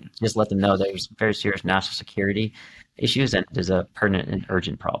 So just let them know there's very serious national security issues, and there's a pertinent and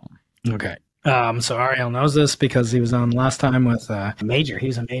urgent problem. Okay. So Ariel knows this because he was on last time with Major. He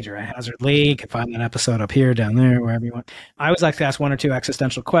was a Major at Hazard Lee. You can find that episode up here, down there, wherever you want. I always like to ask one or two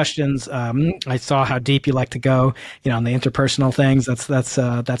existential questions. I saw how deep you like to go, on the interpersonal things.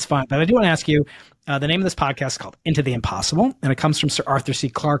 That's fine. But I do want to ask you, the name of this podcast is called Into the Impossible, and it comes from Sir Arthur C.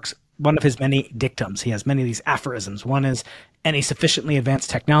 Clarke's one of his many dictums. He has many of these aphorisms. One is, any sufficiently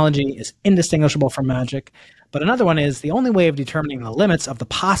advanced technology is indistinguishable from magic. But another one is, the only way of determining the limits of the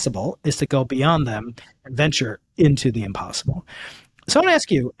possible is to go beyond them and venture into the impossible. So I want to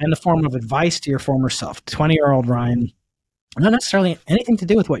ask you, in the form of advice to your former self, 20-year-old Ryan, not necessarily anything to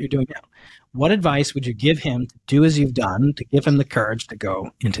do with what you're doing now, what advice would you give him to do as you've done, to give him the courage to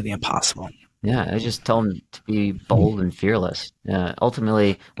go into the impossible? Yeah, I just tell them to be bold and fearless.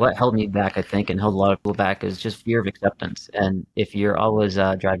 Ultimately, what held me back, I think, and held a lot of people back is just fear of acceptance. And if you're always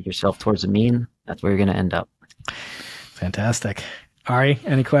driving yourself towards the mean, that's where you're going to end up. Fantastic. Ari,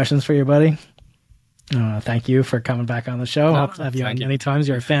 any questions for your buddy? Thank you for coming back on the show. Hope to have you on many times.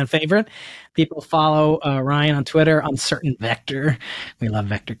 You're a fan favorite. People follow Ryan on Twitter, Uncertain Vector. We love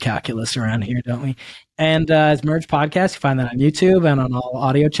vector calculus around here, don't we? And his Merge podcast, you find that on YouTube and on all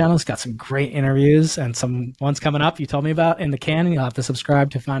audio channels. Got some great interviews and some ones coming up you told me about in the can. You'll have to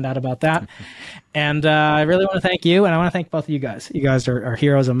subscribe to find out about that. And I really want to thank you, and I want to thank both of you guys. You guys are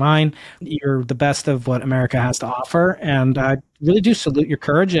heroes of mine. You're the best of what America has to offer, and I really do salute your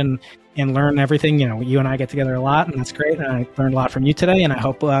courage and learn everything. You and I get together a lot, and that's great. And I learned a lot from you today, and I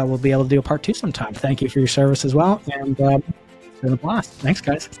hope we'll be able to do a part 2 sometime. Thank you for your service as well, and it's been a blast. Thanks,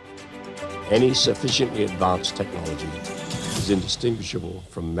 guys. Any sufficiently advanced technology is indistinguishable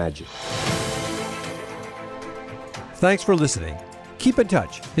from magic. Thanks for listening. Keep in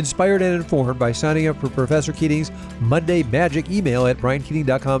touch, inspired and informed by signing up for Professor Keating's Monday Magic email at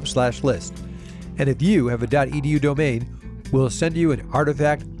briankeating.com/list. And if you have a .edu domain, we'll send you an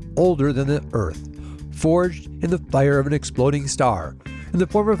artifact older than the Earth, forged in the fire of an exploding star, in the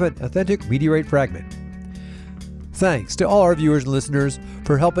form of an authentic meteorite fragment. Thanks to all our viewers and listeners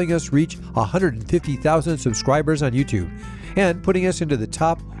for helping us reach 150,000 subscribers on YouTube and putting us into the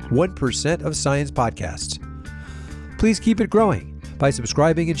top 1% of science podcasts. Please keep it growing by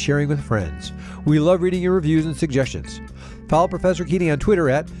subscribing and sharing with friends. We love reading your reviews and suggestions. Follow Professor Keating on Twitter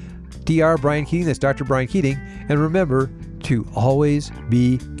at Dr. Brian Keating, that's Dr. Brian Keating, and remember to always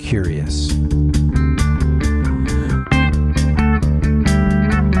be curious.